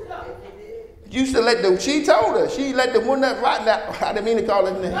 Used to let the, she told her, she let the window up right now. I didn't mean to call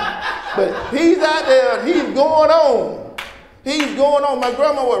his name. But he's out there, he's going on. He's going on. My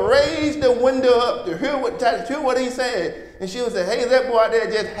grandma would raise the window up to hear what he said. And she would say, hey, that boy out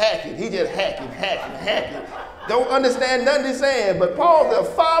there just hacking. He just hacking. Don't understand nothing he's saying. But Paul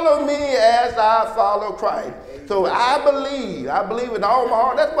said, follow me as I follow Christ. So I believe with all my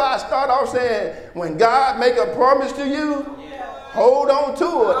heart. That's why I start off saying, when God make a promise to you, hold on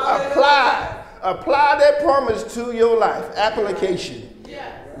to it. Apply that promise to your life. Application.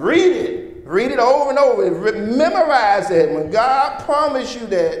 Read it. Read it over and over. Memorize it. When God promised you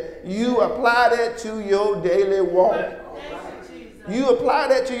that, you apply that to your daily walk. You apply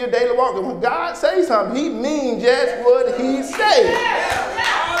that to your daily walk. And when God says something, he means just what he said.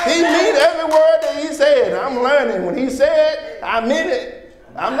 He means every word that he said. I'm learning. When he said, I meant it.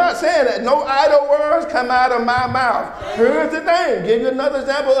 I'm not saying that no idle words come out of my mouth. Here's the thing. Give you another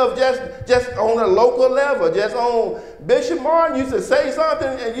example of just on a local level. Just on Bishop Martin used to say something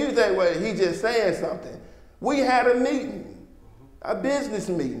and you say, well, he just saying something. We had a meeting, a business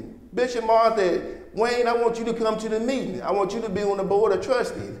meeting. Bishop Martin said, Wayne, I want you to come to the meeting. I want you to be on the board of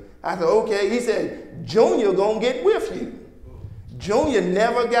trustees. I said, okay. He said, Junior gonna get with you. Junior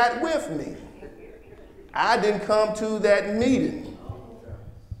never got with me. I didn't come to that meeting.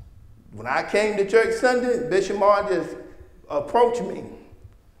 When I came to church Sunday, Bishop Martin just approached me.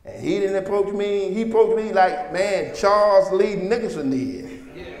 And he didn't approach me. He approached me like, man, Charles Lee Nicholson did.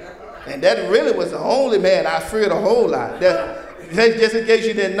 And that really was the only man I feared a whole lot. Just in case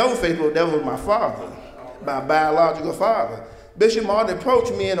you didn't know, faithful, that was my father, my biological father. Bishop Martin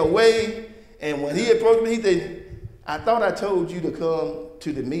approached me in a way, and when he approached me, he said, I thought I told you to come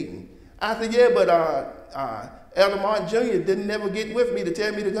to the meeting. I said, yeah, but Elder Martin Jr. didn't never get with me to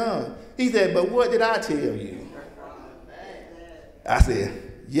tell me to come. He said, but what did I tell you? I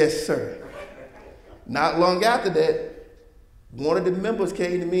said, yes, sir. Not long after that, one of the members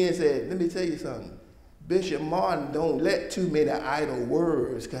came to me and said, let me tell you something. Bishop Martin don't let too many idle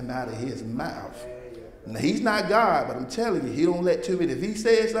words come out of his mouth. Now, he's not God, but I'm telling you, he don't let too many. If he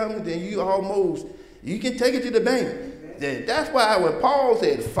says something, then you can take it to the bank. That's why when Paul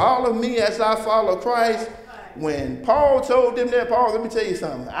said, follow me as I follow Christ, when Paul told them that, Paul, let me tell you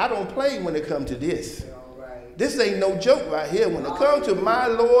something. I don't play when it comes to this. This ain't no joke right here. When it comes to my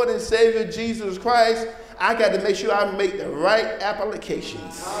Lord and Savior Jesus Christ, I got to make sure I make the right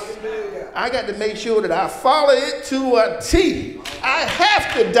applications. I got to make sure that I follow it to a T. I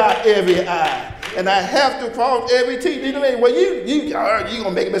have to dot every I. And I have to cross every T. You know what I mean? Well, you going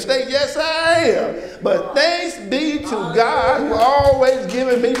to make a mistake? Yes, I am. But thanks be to God who always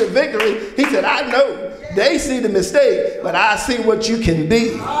giving me the victory. He said, I know. They see the mistake, but I see what you can be.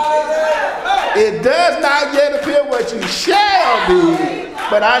 It does not yet appear what you shall be,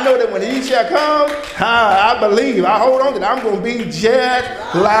 but I know that when he shall come, I believe, I hold on to that, I'm going to be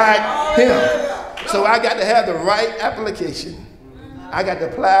just like him. So I got to have the right application. I got to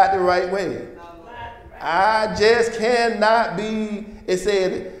apply it the right way. I just cannot be, it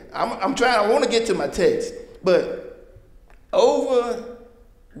said, I want to get to my text, but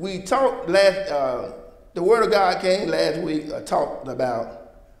we talked last, the word of God came last week, talked about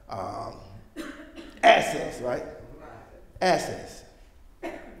assets, right? Assets.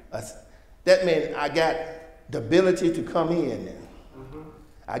 That meant I got the ability to come in now.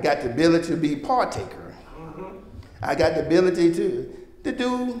 I got the ability to be partaker. I got the ability to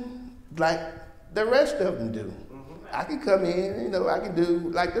do like the rest of them do. I can come in, I can do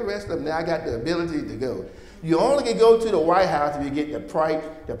like the rest of them. Now I got the ability to go. You only can go to the White House if you get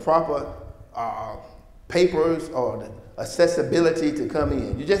the proper papers or the accessibility to come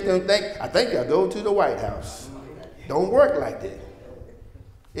in. You just don't think, I think I'll go to the White House. Don't work like that.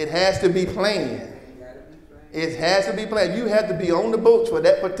 It has to be planned. It has to be planned. You have to be on the books for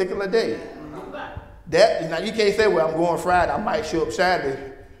that particular day. Now you can't say, well, I'm going Friday, I might show up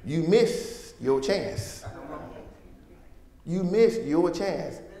Saturday. You miss your chance. You miss your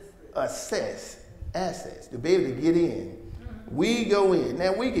chance. Assess assets to be able to get in. We go in.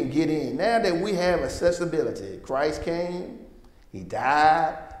 Now we can get in. Now that we have accessibility, Christ came, he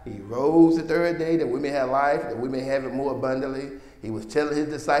died, he rose the third day that we may have life, that we may have it more abundantly. He was telling his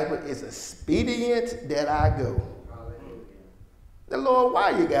disciples, it's expedient that I go. The Lord,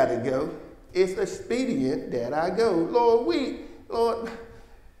 why you got to go? It's expedient that I go. Lord,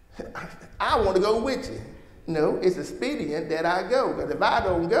 I want to go with you. No, it's expedient that I go. Because if I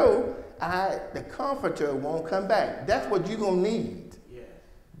don't go, the comforter won't come back. That's what you're going to need. Yes.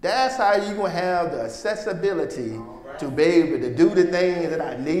 That's how you're going to have the accessibility to be able to do the things that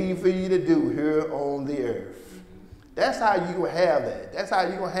I need for you to do here on the earth. That's how you're going to have that. That's how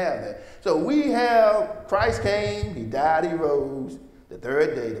you're going to have that. So we have, Christ came, he died, he rose the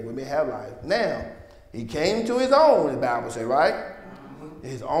third day that we may have life. Now, he came to his own, the Bible says, right?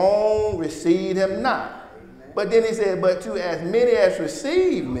 His own received him not. But then he said, but to as many as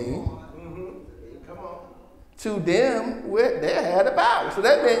received me, to them, they had the power. So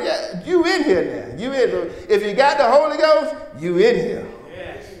that means, yeah, you in here now. You in. If you got the Holy Ghost, you in here.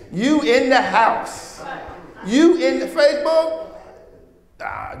 Yes. You in the house. You in the Facebook,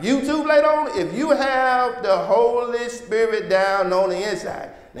 YouTube later on. If you have the Holy Spirit down on the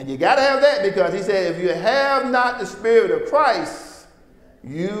inside, now you got to have that, because he said, if you have not the Spirit of Christ,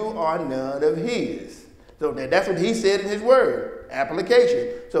 you are none of his. So that's what he said in his word,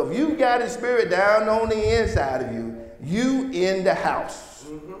 application. So if you got his Spirit down on the inside of you, you in the house.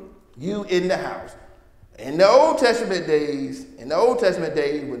 You in the house. In the Old Testament days,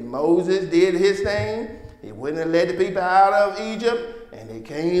 when Moses did his thing, he went and led the people out of Egypt, and they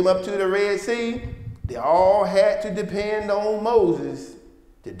came up to the Red Sea. They all had to depend on Moses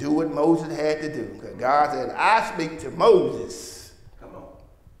to do what Moses had to do. Because God said, I speak to Moses. Come on.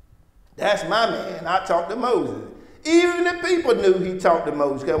 That's my man. I talked to Moses. Even the people knew he talked to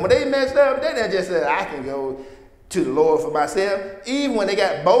Moses. Because when they messed up, they didn't just say, I can go to the Lord for myself. Even when they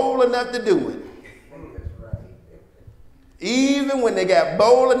got bold enough to do it. Even when they got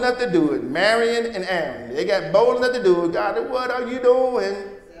bold enough to do it, Marion and Aaron, they got bold enough to do it. God, what are you doing?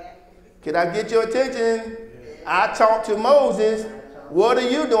 Can I get your attention? I talked to Moses. What are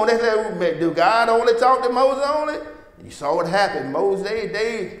you doing? They said, do God only talk to Moses only? You saw what happened. Moses,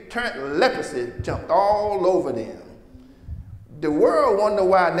 they turned leprosy, jumped all over them. The world wonder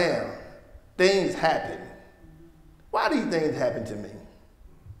why now things happen. Why these things happen to me?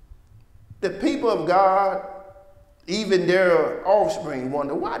 The people of God, even their offspring,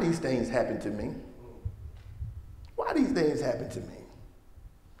 wonder why these things happen to me. Why these things happen to me?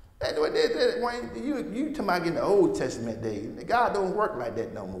 You talking about in the Old Testament days. God don't work like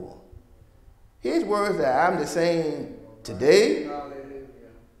that no more. His words that I'm the same today,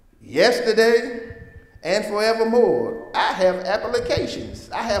 yesterday, and forevermore. I have applications.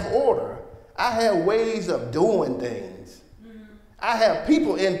 I have order. I have ways of doing things. I have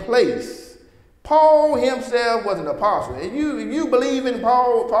people in place. Paul himself was an apostle. And you believe in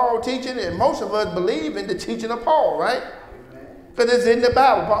Paul teaching, and most of us believe in the teaching of Paul, right? Because it's in the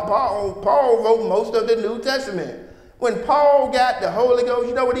Bible. Paul wrote most of the New Testament. When Paul got the Holy Ghost,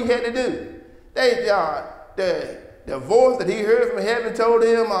 you know what he had to do? The voice that he heard from heaven told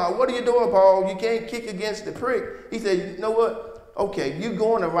him, what are you doing, Paul? You can't kick against the prick. He said, you know what? Okay, you're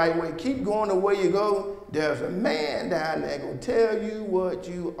going the right way. Keep going the way you go. There's a man down there going to tell you what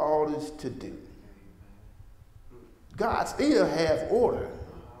you ought to do. God still has order.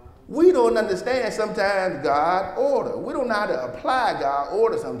 We don't understand sometimes God's order. We don't know how to apply God's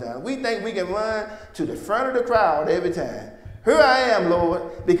order sometimes. We think we can run to the front of the crowd every time. Here I am,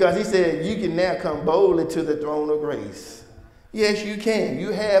 Lord, because he said you can now come boldly to the throne of grace. Yes, you can.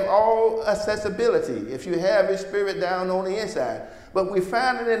 You have all accessibility if you have his spirit down on the inside. But we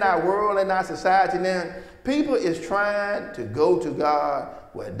find it in our world and our society now. People is trying to go to God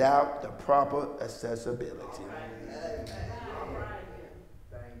without the proper accessibility.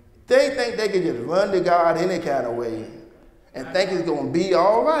 They think they can just run to God any kind of way and think it's going to be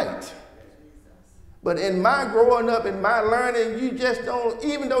all right. But in my growing up, in my learning, you just don't,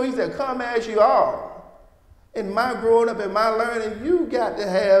 even though he said, come as you are, in my growing up, in my learning, you got to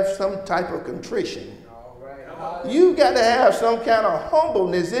have some type of contrition. You got to have some kind of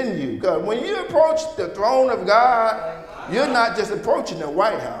humbleness in you. Because when you approach the throne of God, you're not just approaching the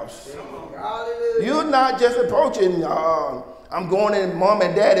White House. You're not just approaching, I'm going in mom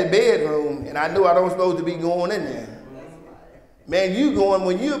and daddy's bedroom, and I know I don't supposed to be going in there. Man,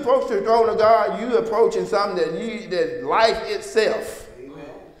 when you approach the throne of God, you approaching something that life itself.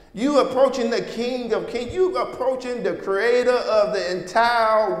 You approaching the King of Kings. You approaching the creator of the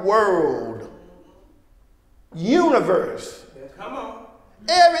entire world. Universe. Come on.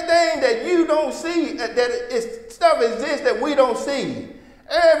 Everything that you don't see, stuff exists that we don't see.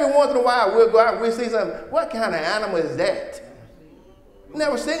 Every once in a while we'll go out and we'll see something. What kind of animal is that?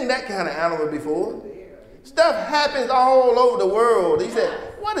 Never seen that kind of animal before. Stuff happens all over the world. He said,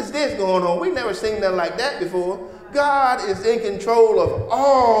 what is this going on? We've never seen nothing like that before. God is in control of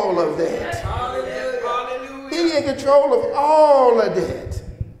all of that. Hallelujah. He's in control of all of that.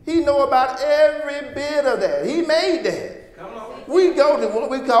 He knows about every bit of that. He made that. We go to what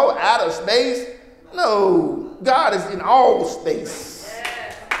we call outer space. No, God is in all space.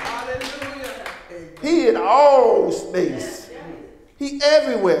 Hallelujah. He in all space. He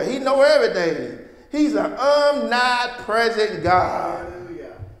everywhere. He know everything. He's an omnipresent God.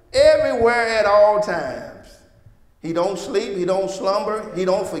 Hallelujah. Everywhere at all times. He don't sleep. He don't slumber. He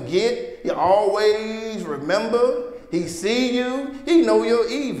don't forget. He always remember. He see you. He know you're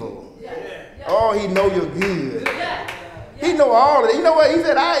evil. Yeah. Oh, he know you're good. Yeah. He know all of it. You know what? He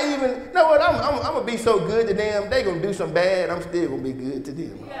said, you know what? I'm going to be so good to them. They going to do some bad. I'm still going to be good to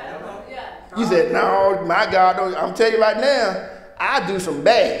them. Yeah. You said, no, my God, I'm telling you right now, I do some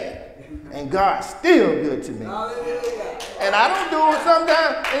bad. And God's still good to me. And I don't do it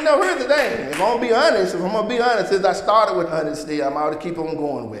sometimes. You know, here's the thing. If I'm going to be honest, since I started with honesty, I'm out to keep on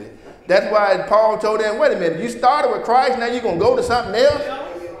going with it. That's why Paul told them, wait a minute, you started with Christ, now you're going to go to something else?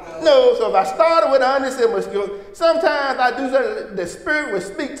 No, so if I started with honesty, sometimes I do something, the Spirit will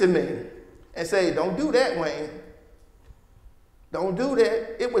speak to me and say, don't do that, Wayne. Don't do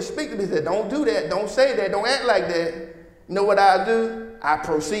that. It would speak to me and say, don't do that, don't say that, don't act like that. You know what I do? I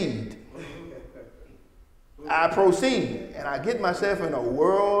proceed. And I get myself in a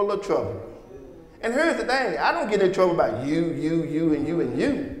world of trouble. And here's the thing, I don't get in trouble about you, and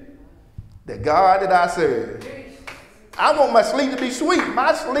you. The God that I serve. I want my sleep to be sweet.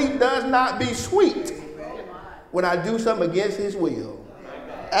 My sleep does not be sweet when I do something against his will.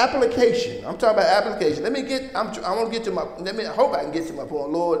 Application. I'm talking about application. I hope I can get to my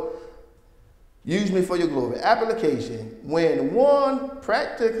point. Lord, use me for your glory. Application. When one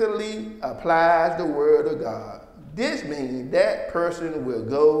practically applies the word of God, this means that person will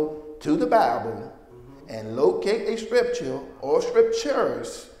go to the Bible and locate a scripture or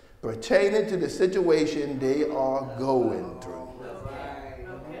scriptures pertaining to the situation they are going through.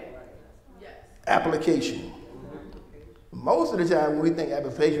 Application. Most of the time when we think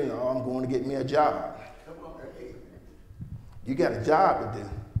application, oh, I'm going to get me a job. You got a job to do.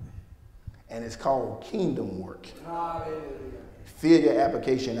 And it's called kingdom work. Fill your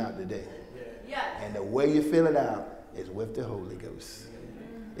application out today. And the way you fill it out is with the Holy Ghost.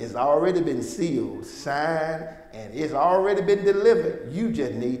 It's already been sealed, signed, and it's already been delivered. You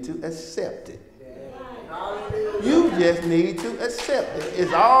just need to accept it. You just need to accept it.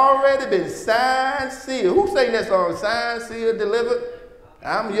 It's already been signed, sealed. Who sang that song? Signed, sealed, delivered?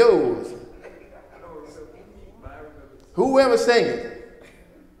 I'm yours. Whoever sang it.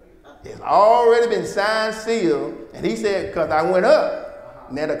 It's already been signed, sealed, and he said, because I went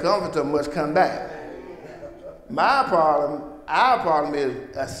up, now the comforter must come back. Our problem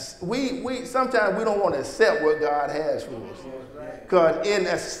is we sometimes we don't want to accept what God has for us. Because in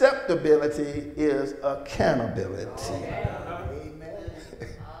acceptability is accountability.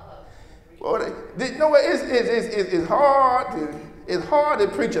 Well, you know what? It's hard to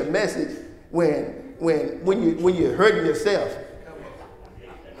preach a message when you're hurting yourself.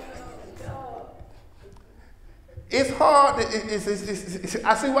 It's hard.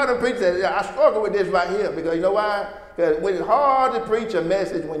 I see why the preacher, I struggle with this right here because you know why? Because it's hard to preach a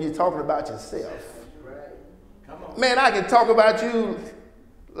message when you're talking about yourself. Man, I can talk about you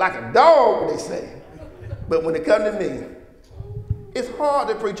like a dog, they say. But when it comes to me, it's hard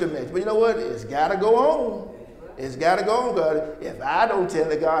to preach a message. But you know what? It's got to go on. It's got to go on, God. If I don't tell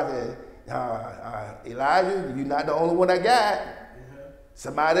the God that, Elijah, you're not the only one I got.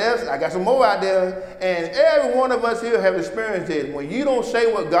 Somebody else, I got some more out there. And every one of us here have experienced it. When you don't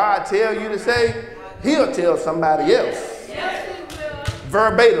say what God tells you to say, he'll tell somebody else.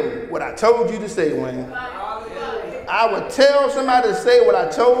 Verbatim, what I told you to say, Wayne. I would tell somebody to say what I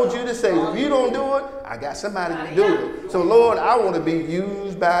told you to say. If you don't do it, I got somebody to do it. So, Lord, I want to be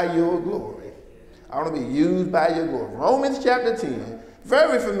used by your glory. I want to be used by your glory. Romans chapter 10,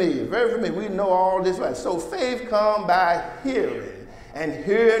 very familiar, very familiar. We know all this right. So faith comes by hearing, and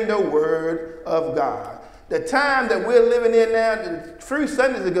hearing the word of God. The time that we're living in now, 3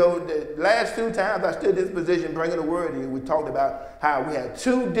 Sundays ago, the last 2 times I stood in this position bringing the word here, we talked about how we had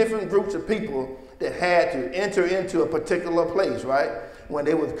 2 different groups of people that had to enter into a particular place, right? When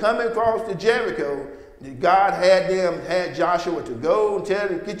they was coming across to Jericho, God had Joshua to go and tell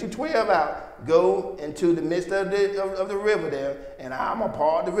them, get you 12 out, go into the midst of the river there, and I'm a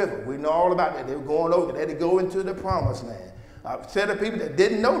part of the river. We know all about that. They were going over, they had to go into the promised land. A set of people that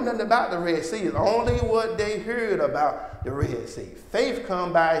didn't know nothing about the Red Sea, only what they heard about the Red Sea. Faith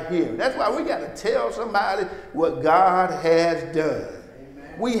come by hearing. That's why we got to tell somebody what God has done.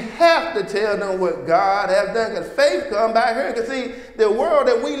 Amen. We have to tell them what God has done, because faith come by hearing. Because see, the world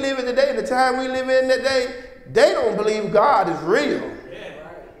that we live in today, the time we live in today, they don't believe God is real.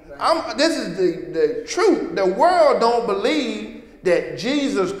 This is the truth. The world don't believe that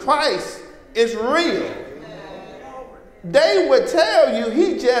Jesus Christ is real. They would tell you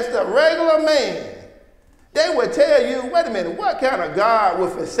he's just a regular man. They would tell you, wait a minute, what kind of God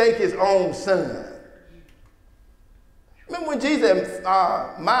would forsake his own son? Remember when Jesus said,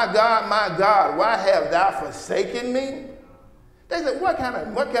 my God, why have thou forsaken me? They said, what kind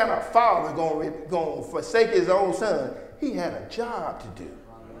of father going to forsake his own son? He had a job to do.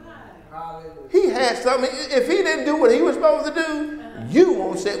 He had something. If he didn't do what he was supposed to do, you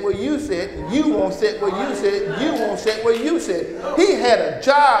won't sit where you sit, you won't sit where you sit, you won't sit where you sit. He had a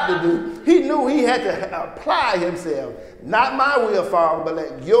job to do. He knew he had to apply himself. Not my will, Father, but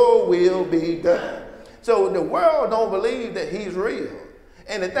let your will be done. So the world don't believe that he's real.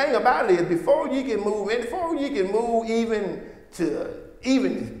 And the thing about it is, before you can move even to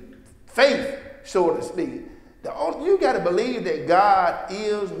faith, so to speak, you got to believe that God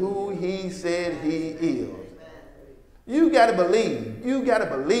is who he said he is. You got to believe. You got to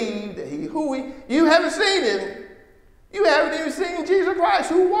believe that you haven't seen him. You haven't even seen Jesus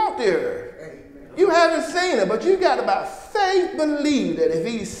Christ who walked there. You haven't seen him, but you got to by faith believe that if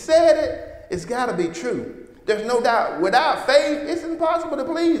he said it, it's got to be true. There's no doubt. Without faith, it's impossible to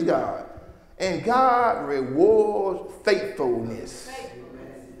please God. And God rewards faithfulness.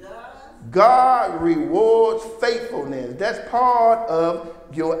 God rewards faithfulness. That's part of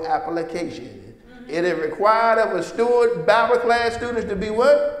your application. It is required of a steward, Bible class students to be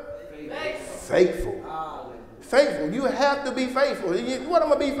what? Faithful. Faithful. You have to be faithful. What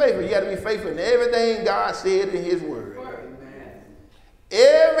am I going to be faithful? You got to be faithful in everything God said in his word.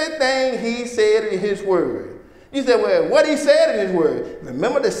 Everything he said in his word. You said, well, what he said in his word.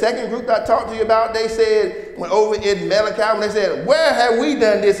 Remember the second group I talked to you about? They said, when over in Malachi, when they said, where have we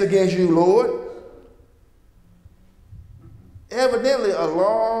done this against you, Lord? Evidently,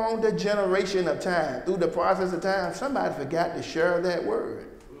 along the generation of time, through the process of time, somebody forgot to share that word.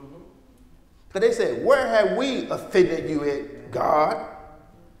 But they said, where have we offended you at, God?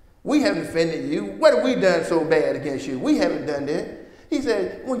 We haven't offended you. What have we done so bad against you? We haven't done that. He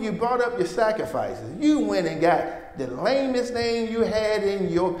said, when you brought up your sacrifices, you went and got the lamest thing you had in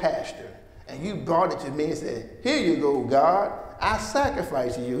your pasture, and you brought it to me and said, here you go, God, I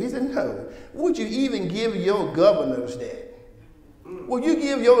sacrifice to you. He said, no. Would you even give your governors that? Would you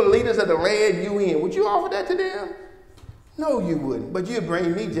give your leaders of the land you in? Would you offer that to them? No, you wouldn't. But you'd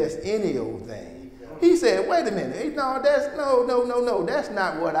bring me just any old thing. He said, wait a minute. No, that's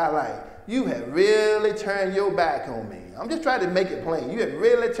not what I like. You have really turned your back on me. I'm just trying to make it plain. You have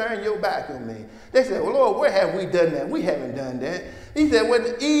really turned your back on me. They said, well, Lord, where have we done that? We haven't done that. He said, well,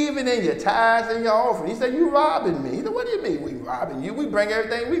 even in your tithes and your offering. He said, you robbing me. He said, what do you mean we robbing you? We bring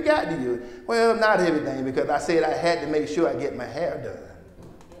everything we got to you. Well, not everything, because I said I had to make sure I get my hair done.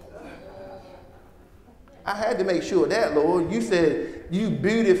 I had to make sure that, Lord. You said you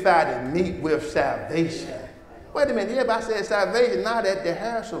beautify the meat with salvation. Wait a minute. Yeah, but I said salvation, not at the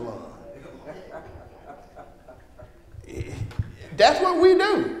hair salon. That's what we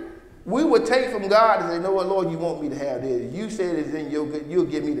do. We would take from God and say, no, Lord, you want me to have this. You said it's in your good, you'll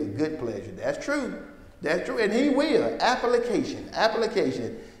give me the good pleasure. That's true. That's true. And he will.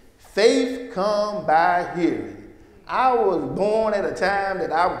 Application. Faith come by hearing. I was born at a time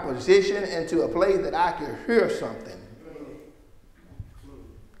that I was positioned into a place that I could hear something.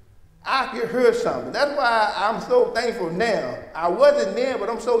 I could hear something. That's why I'm so thankful now. I wasn't there, but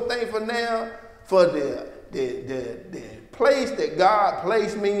I'm so thankful now for the place that God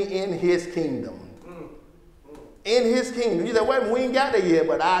placed me in his kingdom. In his kingdom. You know what? We ain't got there yet,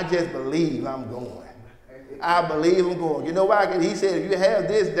 but I just believe I'm going. I believe I'm going. You know why? He said, if you have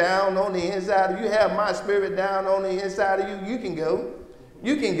this down on the inside, if you have my spirit down on the inside of you, you can go.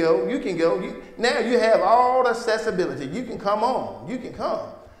 You can go. You can go. Now you have all accessibility. You can come on. You can come.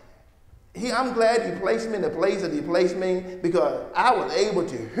 I'm glad he placed me in the place that he placed me because I was able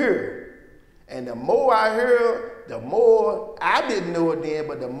to hear. And the more I heard, the more, I didn't know it then,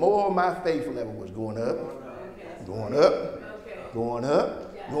 but the more my faith level was going up, going up, going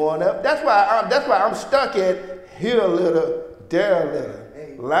up, going up. That's why I'm stuck at here a little, there a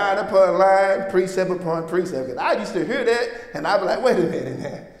little, line upon line, precept upon precept. Because I used to hear that, and I'd be like, wait a minute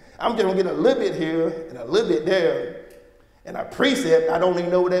now. I'm just going to get a little bit here and a little bit there. And a precept, I don't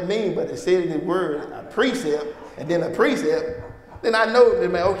even know what that means, but it said in the word, a precept, and then a precept. Then I know,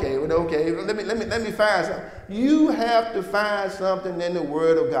 okay, let me find something. You have to find something in the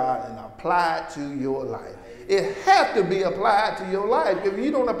word of God and apply it to your life. It has to be applied to your life. If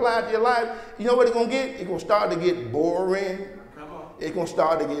you don't apply it to your life, you know what it's going to get? It's going to start to get boring. It's going to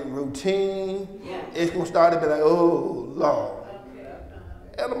start to get routine. Yeah. It's going to start to be like, oh, Lord.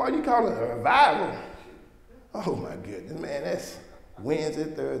 Elamar, you call it a revival? Oh, my goodness, man, that's Wednesday,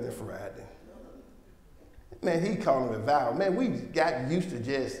 Thursday, Friday. Man, he calling revival. Man, we got used to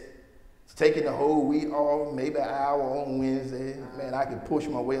just taking the whole week off, maybe an hour on Wednesday. Man, I could push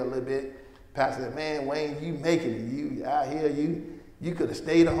my way a little bit. Pastor said, man, Wayne, you making it. You out here, you could have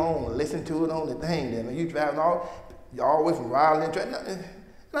stayed at home and listened to it on the thing. Then you driving all the way from Raleigh.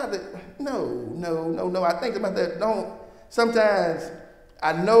 No. I think about that. Sometimes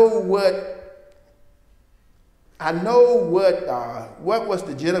I know what was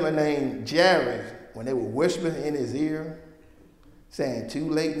the gentleman named Jared when they were whispering in his ear, saying, too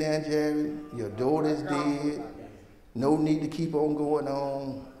late now, Jared, your daughter's dead. No need to keep on going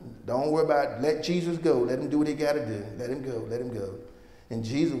on. Don't worry about it. Let Jesus go. Let him do what he got to do. Let him go. Let him go. And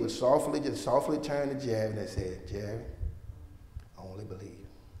Jesus would softly turn to Jared and said, Jared, only believe.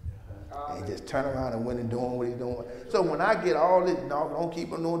 And just turn around and went and doing what he's doing. So when I get all this, no, don't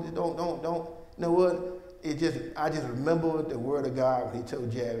keep on doing this, don't, you know what? I just remember the word of God when he told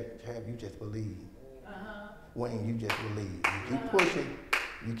Jared, you just believe. Wayne, you just believe. You keep pushing.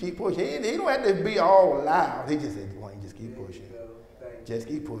 You keep pushing. He don't have to be all loud. He just said, Wayne, just keep pushing. Just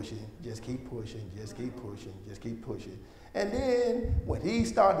keep pushing. Just keep pushing. Just keep pushing. Just keep pushing. And then when he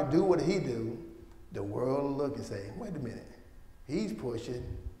started to do what he do, the world will look and say, wait a minute. He's pushing.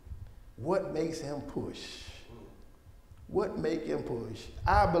 What makes him push? What makes him push?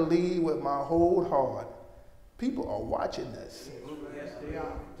 I believe with my whole heart, people are watching us. Yes, they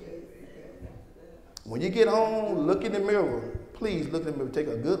are. When you get home, look in the mirror. Please look in the mirror. Take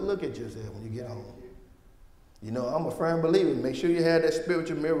a good look at yourself when you get home. You know, I'm a firm believer. Make sure you have that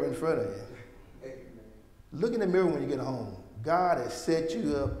spiritual mirror in front of you. Look in the mirror when you get home. God has set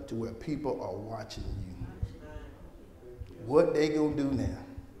you up to where people are watching you. What they gonna do now?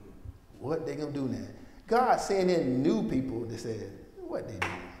 What they gonna do now? God sent in new people that said, what they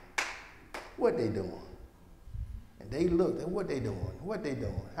doing? What they doing? And they looked at what they doing,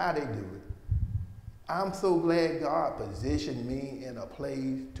 how they do it. I'm so glad God positioned me in a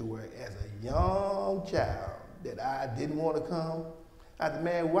place to where as a young child that I didn't want to come. I said,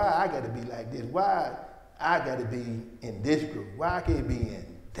 man, why I got to be like this? Why I got to be in this group? Why I can't be in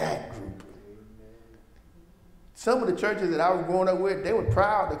that group? Some of the churches that I was growing up with, they were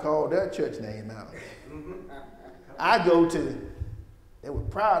proud to call their church name out. They were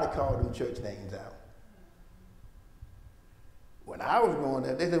proud to call them church names out. When I was growing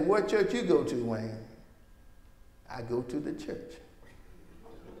up, they said, what church you go to, Wayne? I go to the church.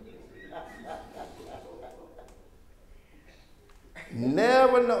 Don't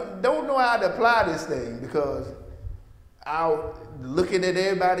know how to apply this thing because looking at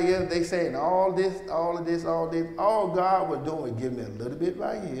everybody else, they saying all this. All God was doing was giving me a little bit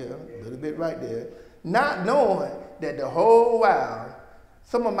right here, a little bit right there, not knowing that the whole while,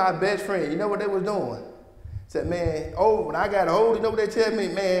 some of my best friends, you know what they was doing? Said, man, when I got old, you know what they tell me?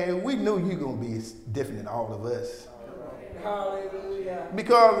 Man, we knew you going to be different than all of us. Hallelujah.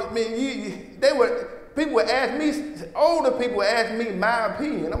 Because, I mean, people would ask me, older people would ask me my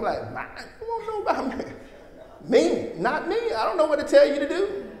opinion. I'm like, you don't know about me. Me, not me. I don't know what to tell you to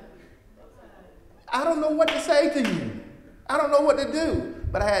do. I don't know what to say to you. I don't know what to do.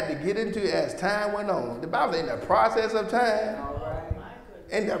 But I had to get into it as time went on. The Bible, in the process of time,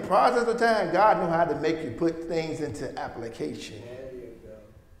 in the process of time, God knew how to make you put things into application.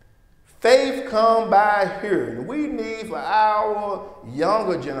 Faith come by hearing. We need for our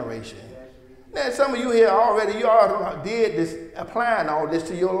younger generation. Now, some of you here already, you already did this, applying all this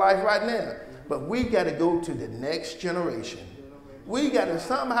to your life right now. But we got to go to the next generation. We got to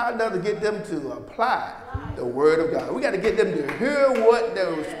somehow or another get them to apply the word of God. We got to get them to hear what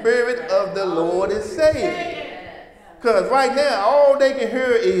the Spirit of the Lord is saying. Because right now, all they can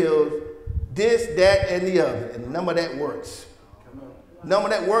hear is this, that, and the other. And none of that works. None of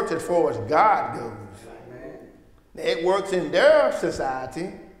that works as far as God goes. It works in their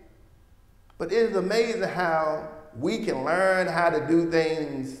society. But it is amazing how we can learn how to do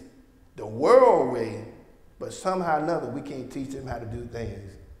things the world way, but somehow or another we can't teach them how to do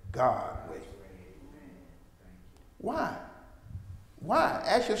things God way. Why? Why?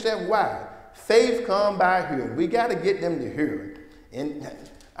 Ask yourself why. Faith come by hearing. We got to get them to hear. And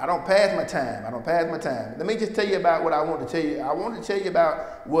I don't pass my time. I don't pass my time. Let me just tell you about what I want to tell you. I want to tell you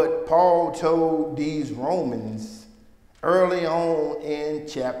about what Paul told these Romans early on in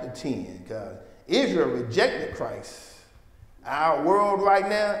chapter 10. Because Israel rejected Christ. Our world right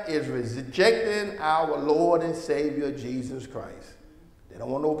now is rejecting our Lord and Savior Jesus Christ. They don't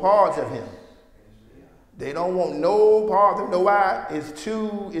want no parts of him. They don't want no parts of him. Know why? It's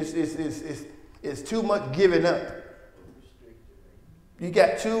too much giving up. You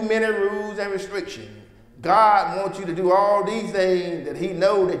got too many rules and restrictions. God wants you to do all these things that he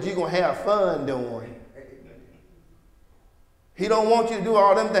knows that you're going to have fun doing. He don't want you to do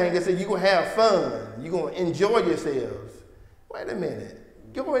all them things that say you're going to have fun. You're going to enjoy yourselves. Wait a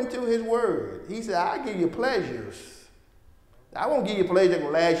minute. Go into his word. He said, I'll give you pleasures. I won't give you pleasure that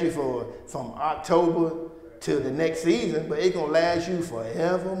will last you from October to the next season, but it's going to last you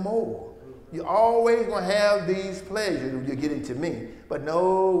forevermore. You're always going to have these pleasures when you get into me. But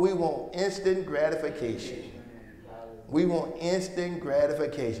no, we want instant gratification. We want instant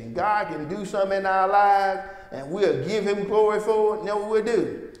gratification. God can do something in our lives, and we'll give him glory for it. You know what we'll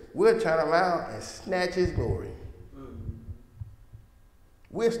do? We'll turn around and snatch his glory.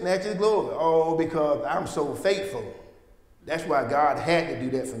 We'll snatch his glory. Oh, because I'm so faithful. That's why God had to do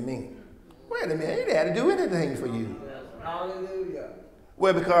that for me. Wait a minute, he didn't have to do anything for you. Hallelujah.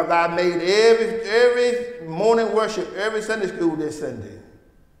 Well, because I made every morning worship, every Sunday school this Sunday.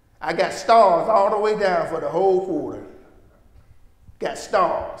 I got stars all the way down for the whole quarter. Got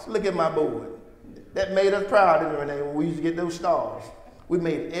stars. Look at my board. That made us proud, didn't it, Renee, when we used to get those stars. We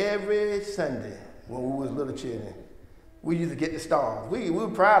made every Sunday when we was little children. We used to get the stars. We were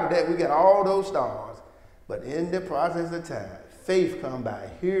proud of that. We got all those stars. But in the process of time, faith come by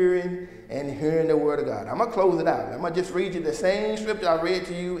hearing and hearing the word of God. I'm going to close it out. I'm going to just read you the same scripture I read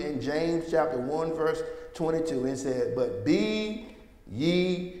to you in James chapter 1, verse 22. It said, but be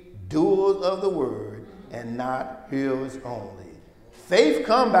ye doers of the word and not hearers only. Faith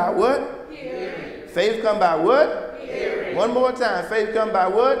come by what? Hearing. Faith come by what? Hearing. One more time. Faith come by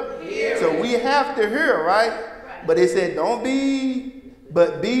what? Hearing. So we have to hear, right? But it said,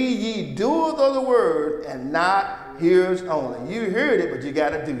 but be ye doers of the word and not hearers only. You heard it, but you got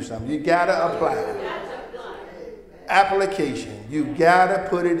to do something. You got to apply it. Application. You got to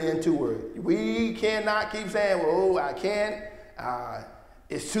put it into work. We cannot keep saying, well, I can't.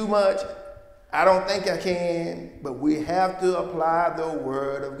 It's too much. I don't think I can. But we have to apply the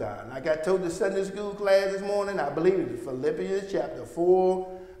word of God. Like I told the Sunday school class this morning, I believe it's Philippians chapter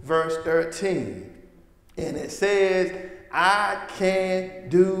 4, verse 13. And it says, I can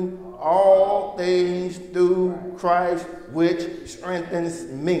do all things through Christ, which strengthens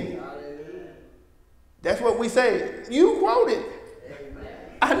me. That's what we say. You quoted.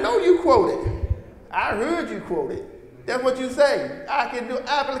 I know you quoted. I heard you quoted. That's what you say. I can do.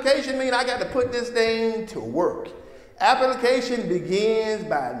 Application means I got to put this thing to work. Application begins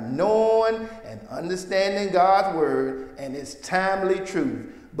by knowing and understanding God's word and its timely truth.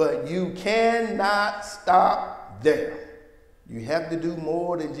 But you cannot stop there. You have to do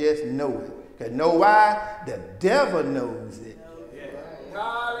more than just know it. Because know why? The devil knows it.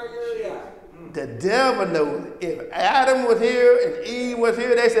 Hallelujah. The devil knows it. If Adam was here and Eve was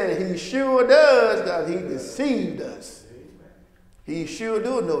here, they said he sure does because he deceived us. He sure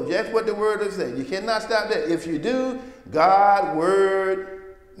do know. That's what the word will say. You cannot stop there. If you do, God's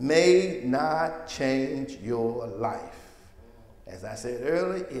word may not change your life. As I said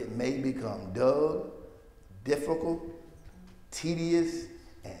earlier, it may become dull, difficult, tedious,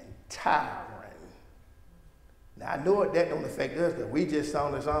 and tiring. Now, I know that don't affect us because we just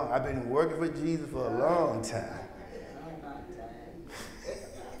sung the song. I've been working for Jesus for a long time.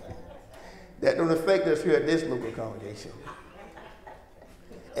 That don't affect us here at this local congregation.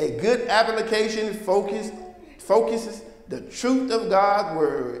 A good application focuses the truth of God's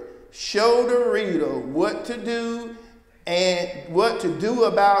word, show the reader what to do and what to do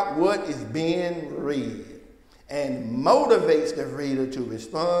about what is being read, and motivates the reader to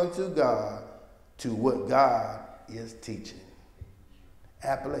respond to God, to what God is teaching.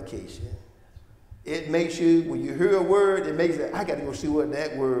 Application. It makes you, when you hear a word, it makes you say, I got to go see what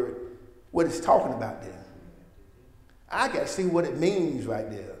that word, what it's talking about there. I got to see what it means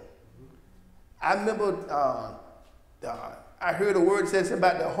right there. I remember I heard a word that says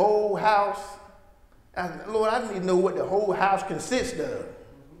about the whole house. I said, Lord, I need to know what the whole house consists of.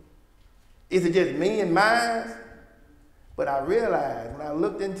 Is it just me and mine? But I realized when I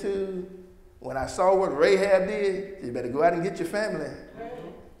looked into, when I saw what Rahab did, you better go out and get your family.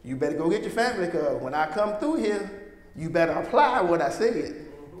 You better go get your family, because when I come through here, you better apply what I said.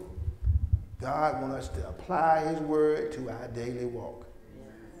 God wants us to apply his word to our daily walk.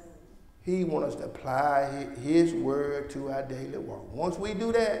 He wants us to apply his word to our daily walk. Once we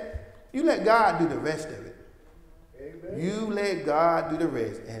do that, you let God do the rest of it. Amen. You let God do the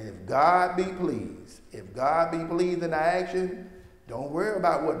rest. And if God be pleased in our action, don't worry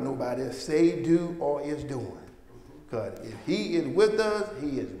about what nobody else say, do, or is doing. Because if he is with us,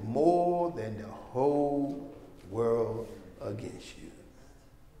 he is more than the whole world against you.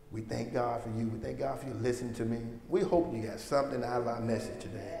 We thank God for you. We thank God for you listening to me. We hope you got something out of our message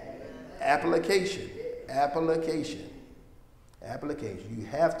today. Application. Application. Application. You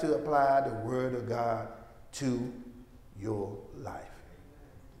have to apply the word of God to your life.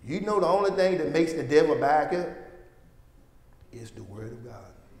 You know the only thing that makes the devil back up is the word of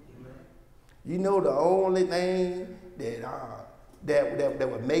God. You know the only thing that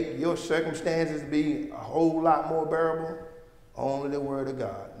would make your circumstances be a whole lot more bearable? Only the word of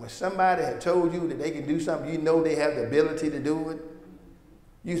God. When somebody had told you that they can do something, you know they have the ability to do it.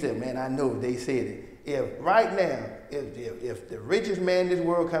 You said, man, I know they said it. If right now, if the richest man in this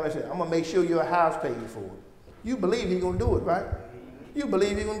world comes and says, I'm going to make sure your house paid for it, you believe he's going to do it, right? You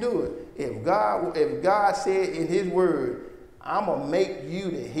believe he's going to do it. If God said in his word, I'm going to make you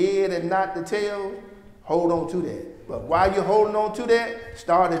the head and not the tail, hold on to that. But while you're holding on to that,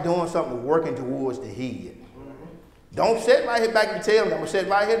 start doing something working towards the head. Don't sit right here back at the tail. I'm going to sit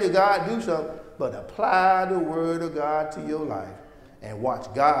right here to God, do something. But apply the word of God to your life and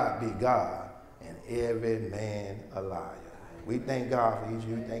watch God be God and every man a liar. We thank God for each of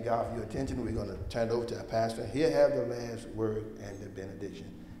you. Thank God for your attention. We're going to turn it over to our pastor. He'll have the last word and the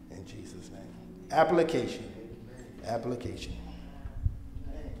benediction in Jesus' name. Application. Application.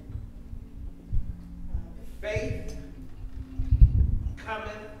 Faith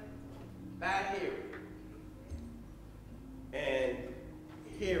cometh by hearing, and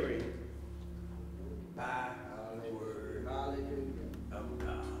hearing by the word of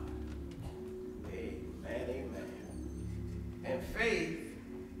God. Amen, amen. And faith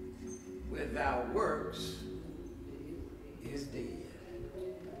without works is dead.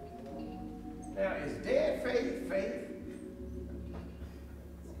 Now, is dead faith faith?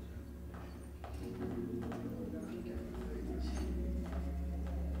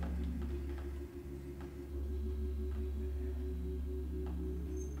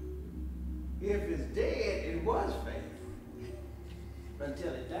 If it's dead, it was faith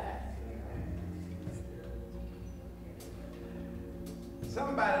until it died.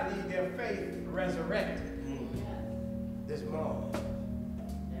 Somebody needs their faith resurrected this morning.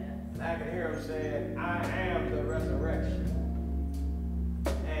 And I can hear them saying, I am the resurrection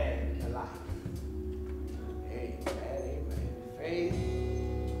and the life. Amen, amen. Faith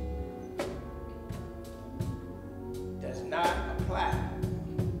does not apply.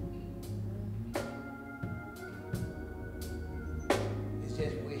 It's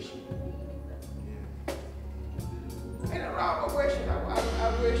just wishing. Ain't nothing wrong with wishing.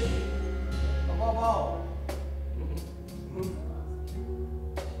 I wish above all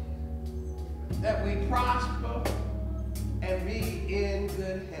that we prosper and be in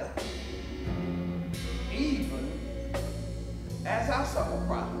good health, even as our soul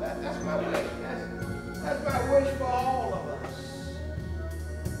prospers. That's my wish. That's my wish for all of us.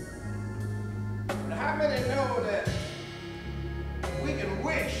 But how many know that we can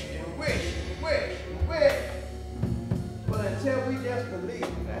wish and wish and wish and wish, but until we just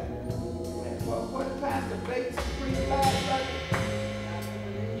believe that? What Pastor Bates preached last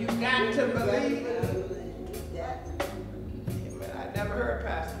Sunday? You got to believe it. never heard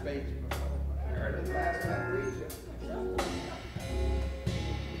Pastor Benjamin before. I heard him last night preaching.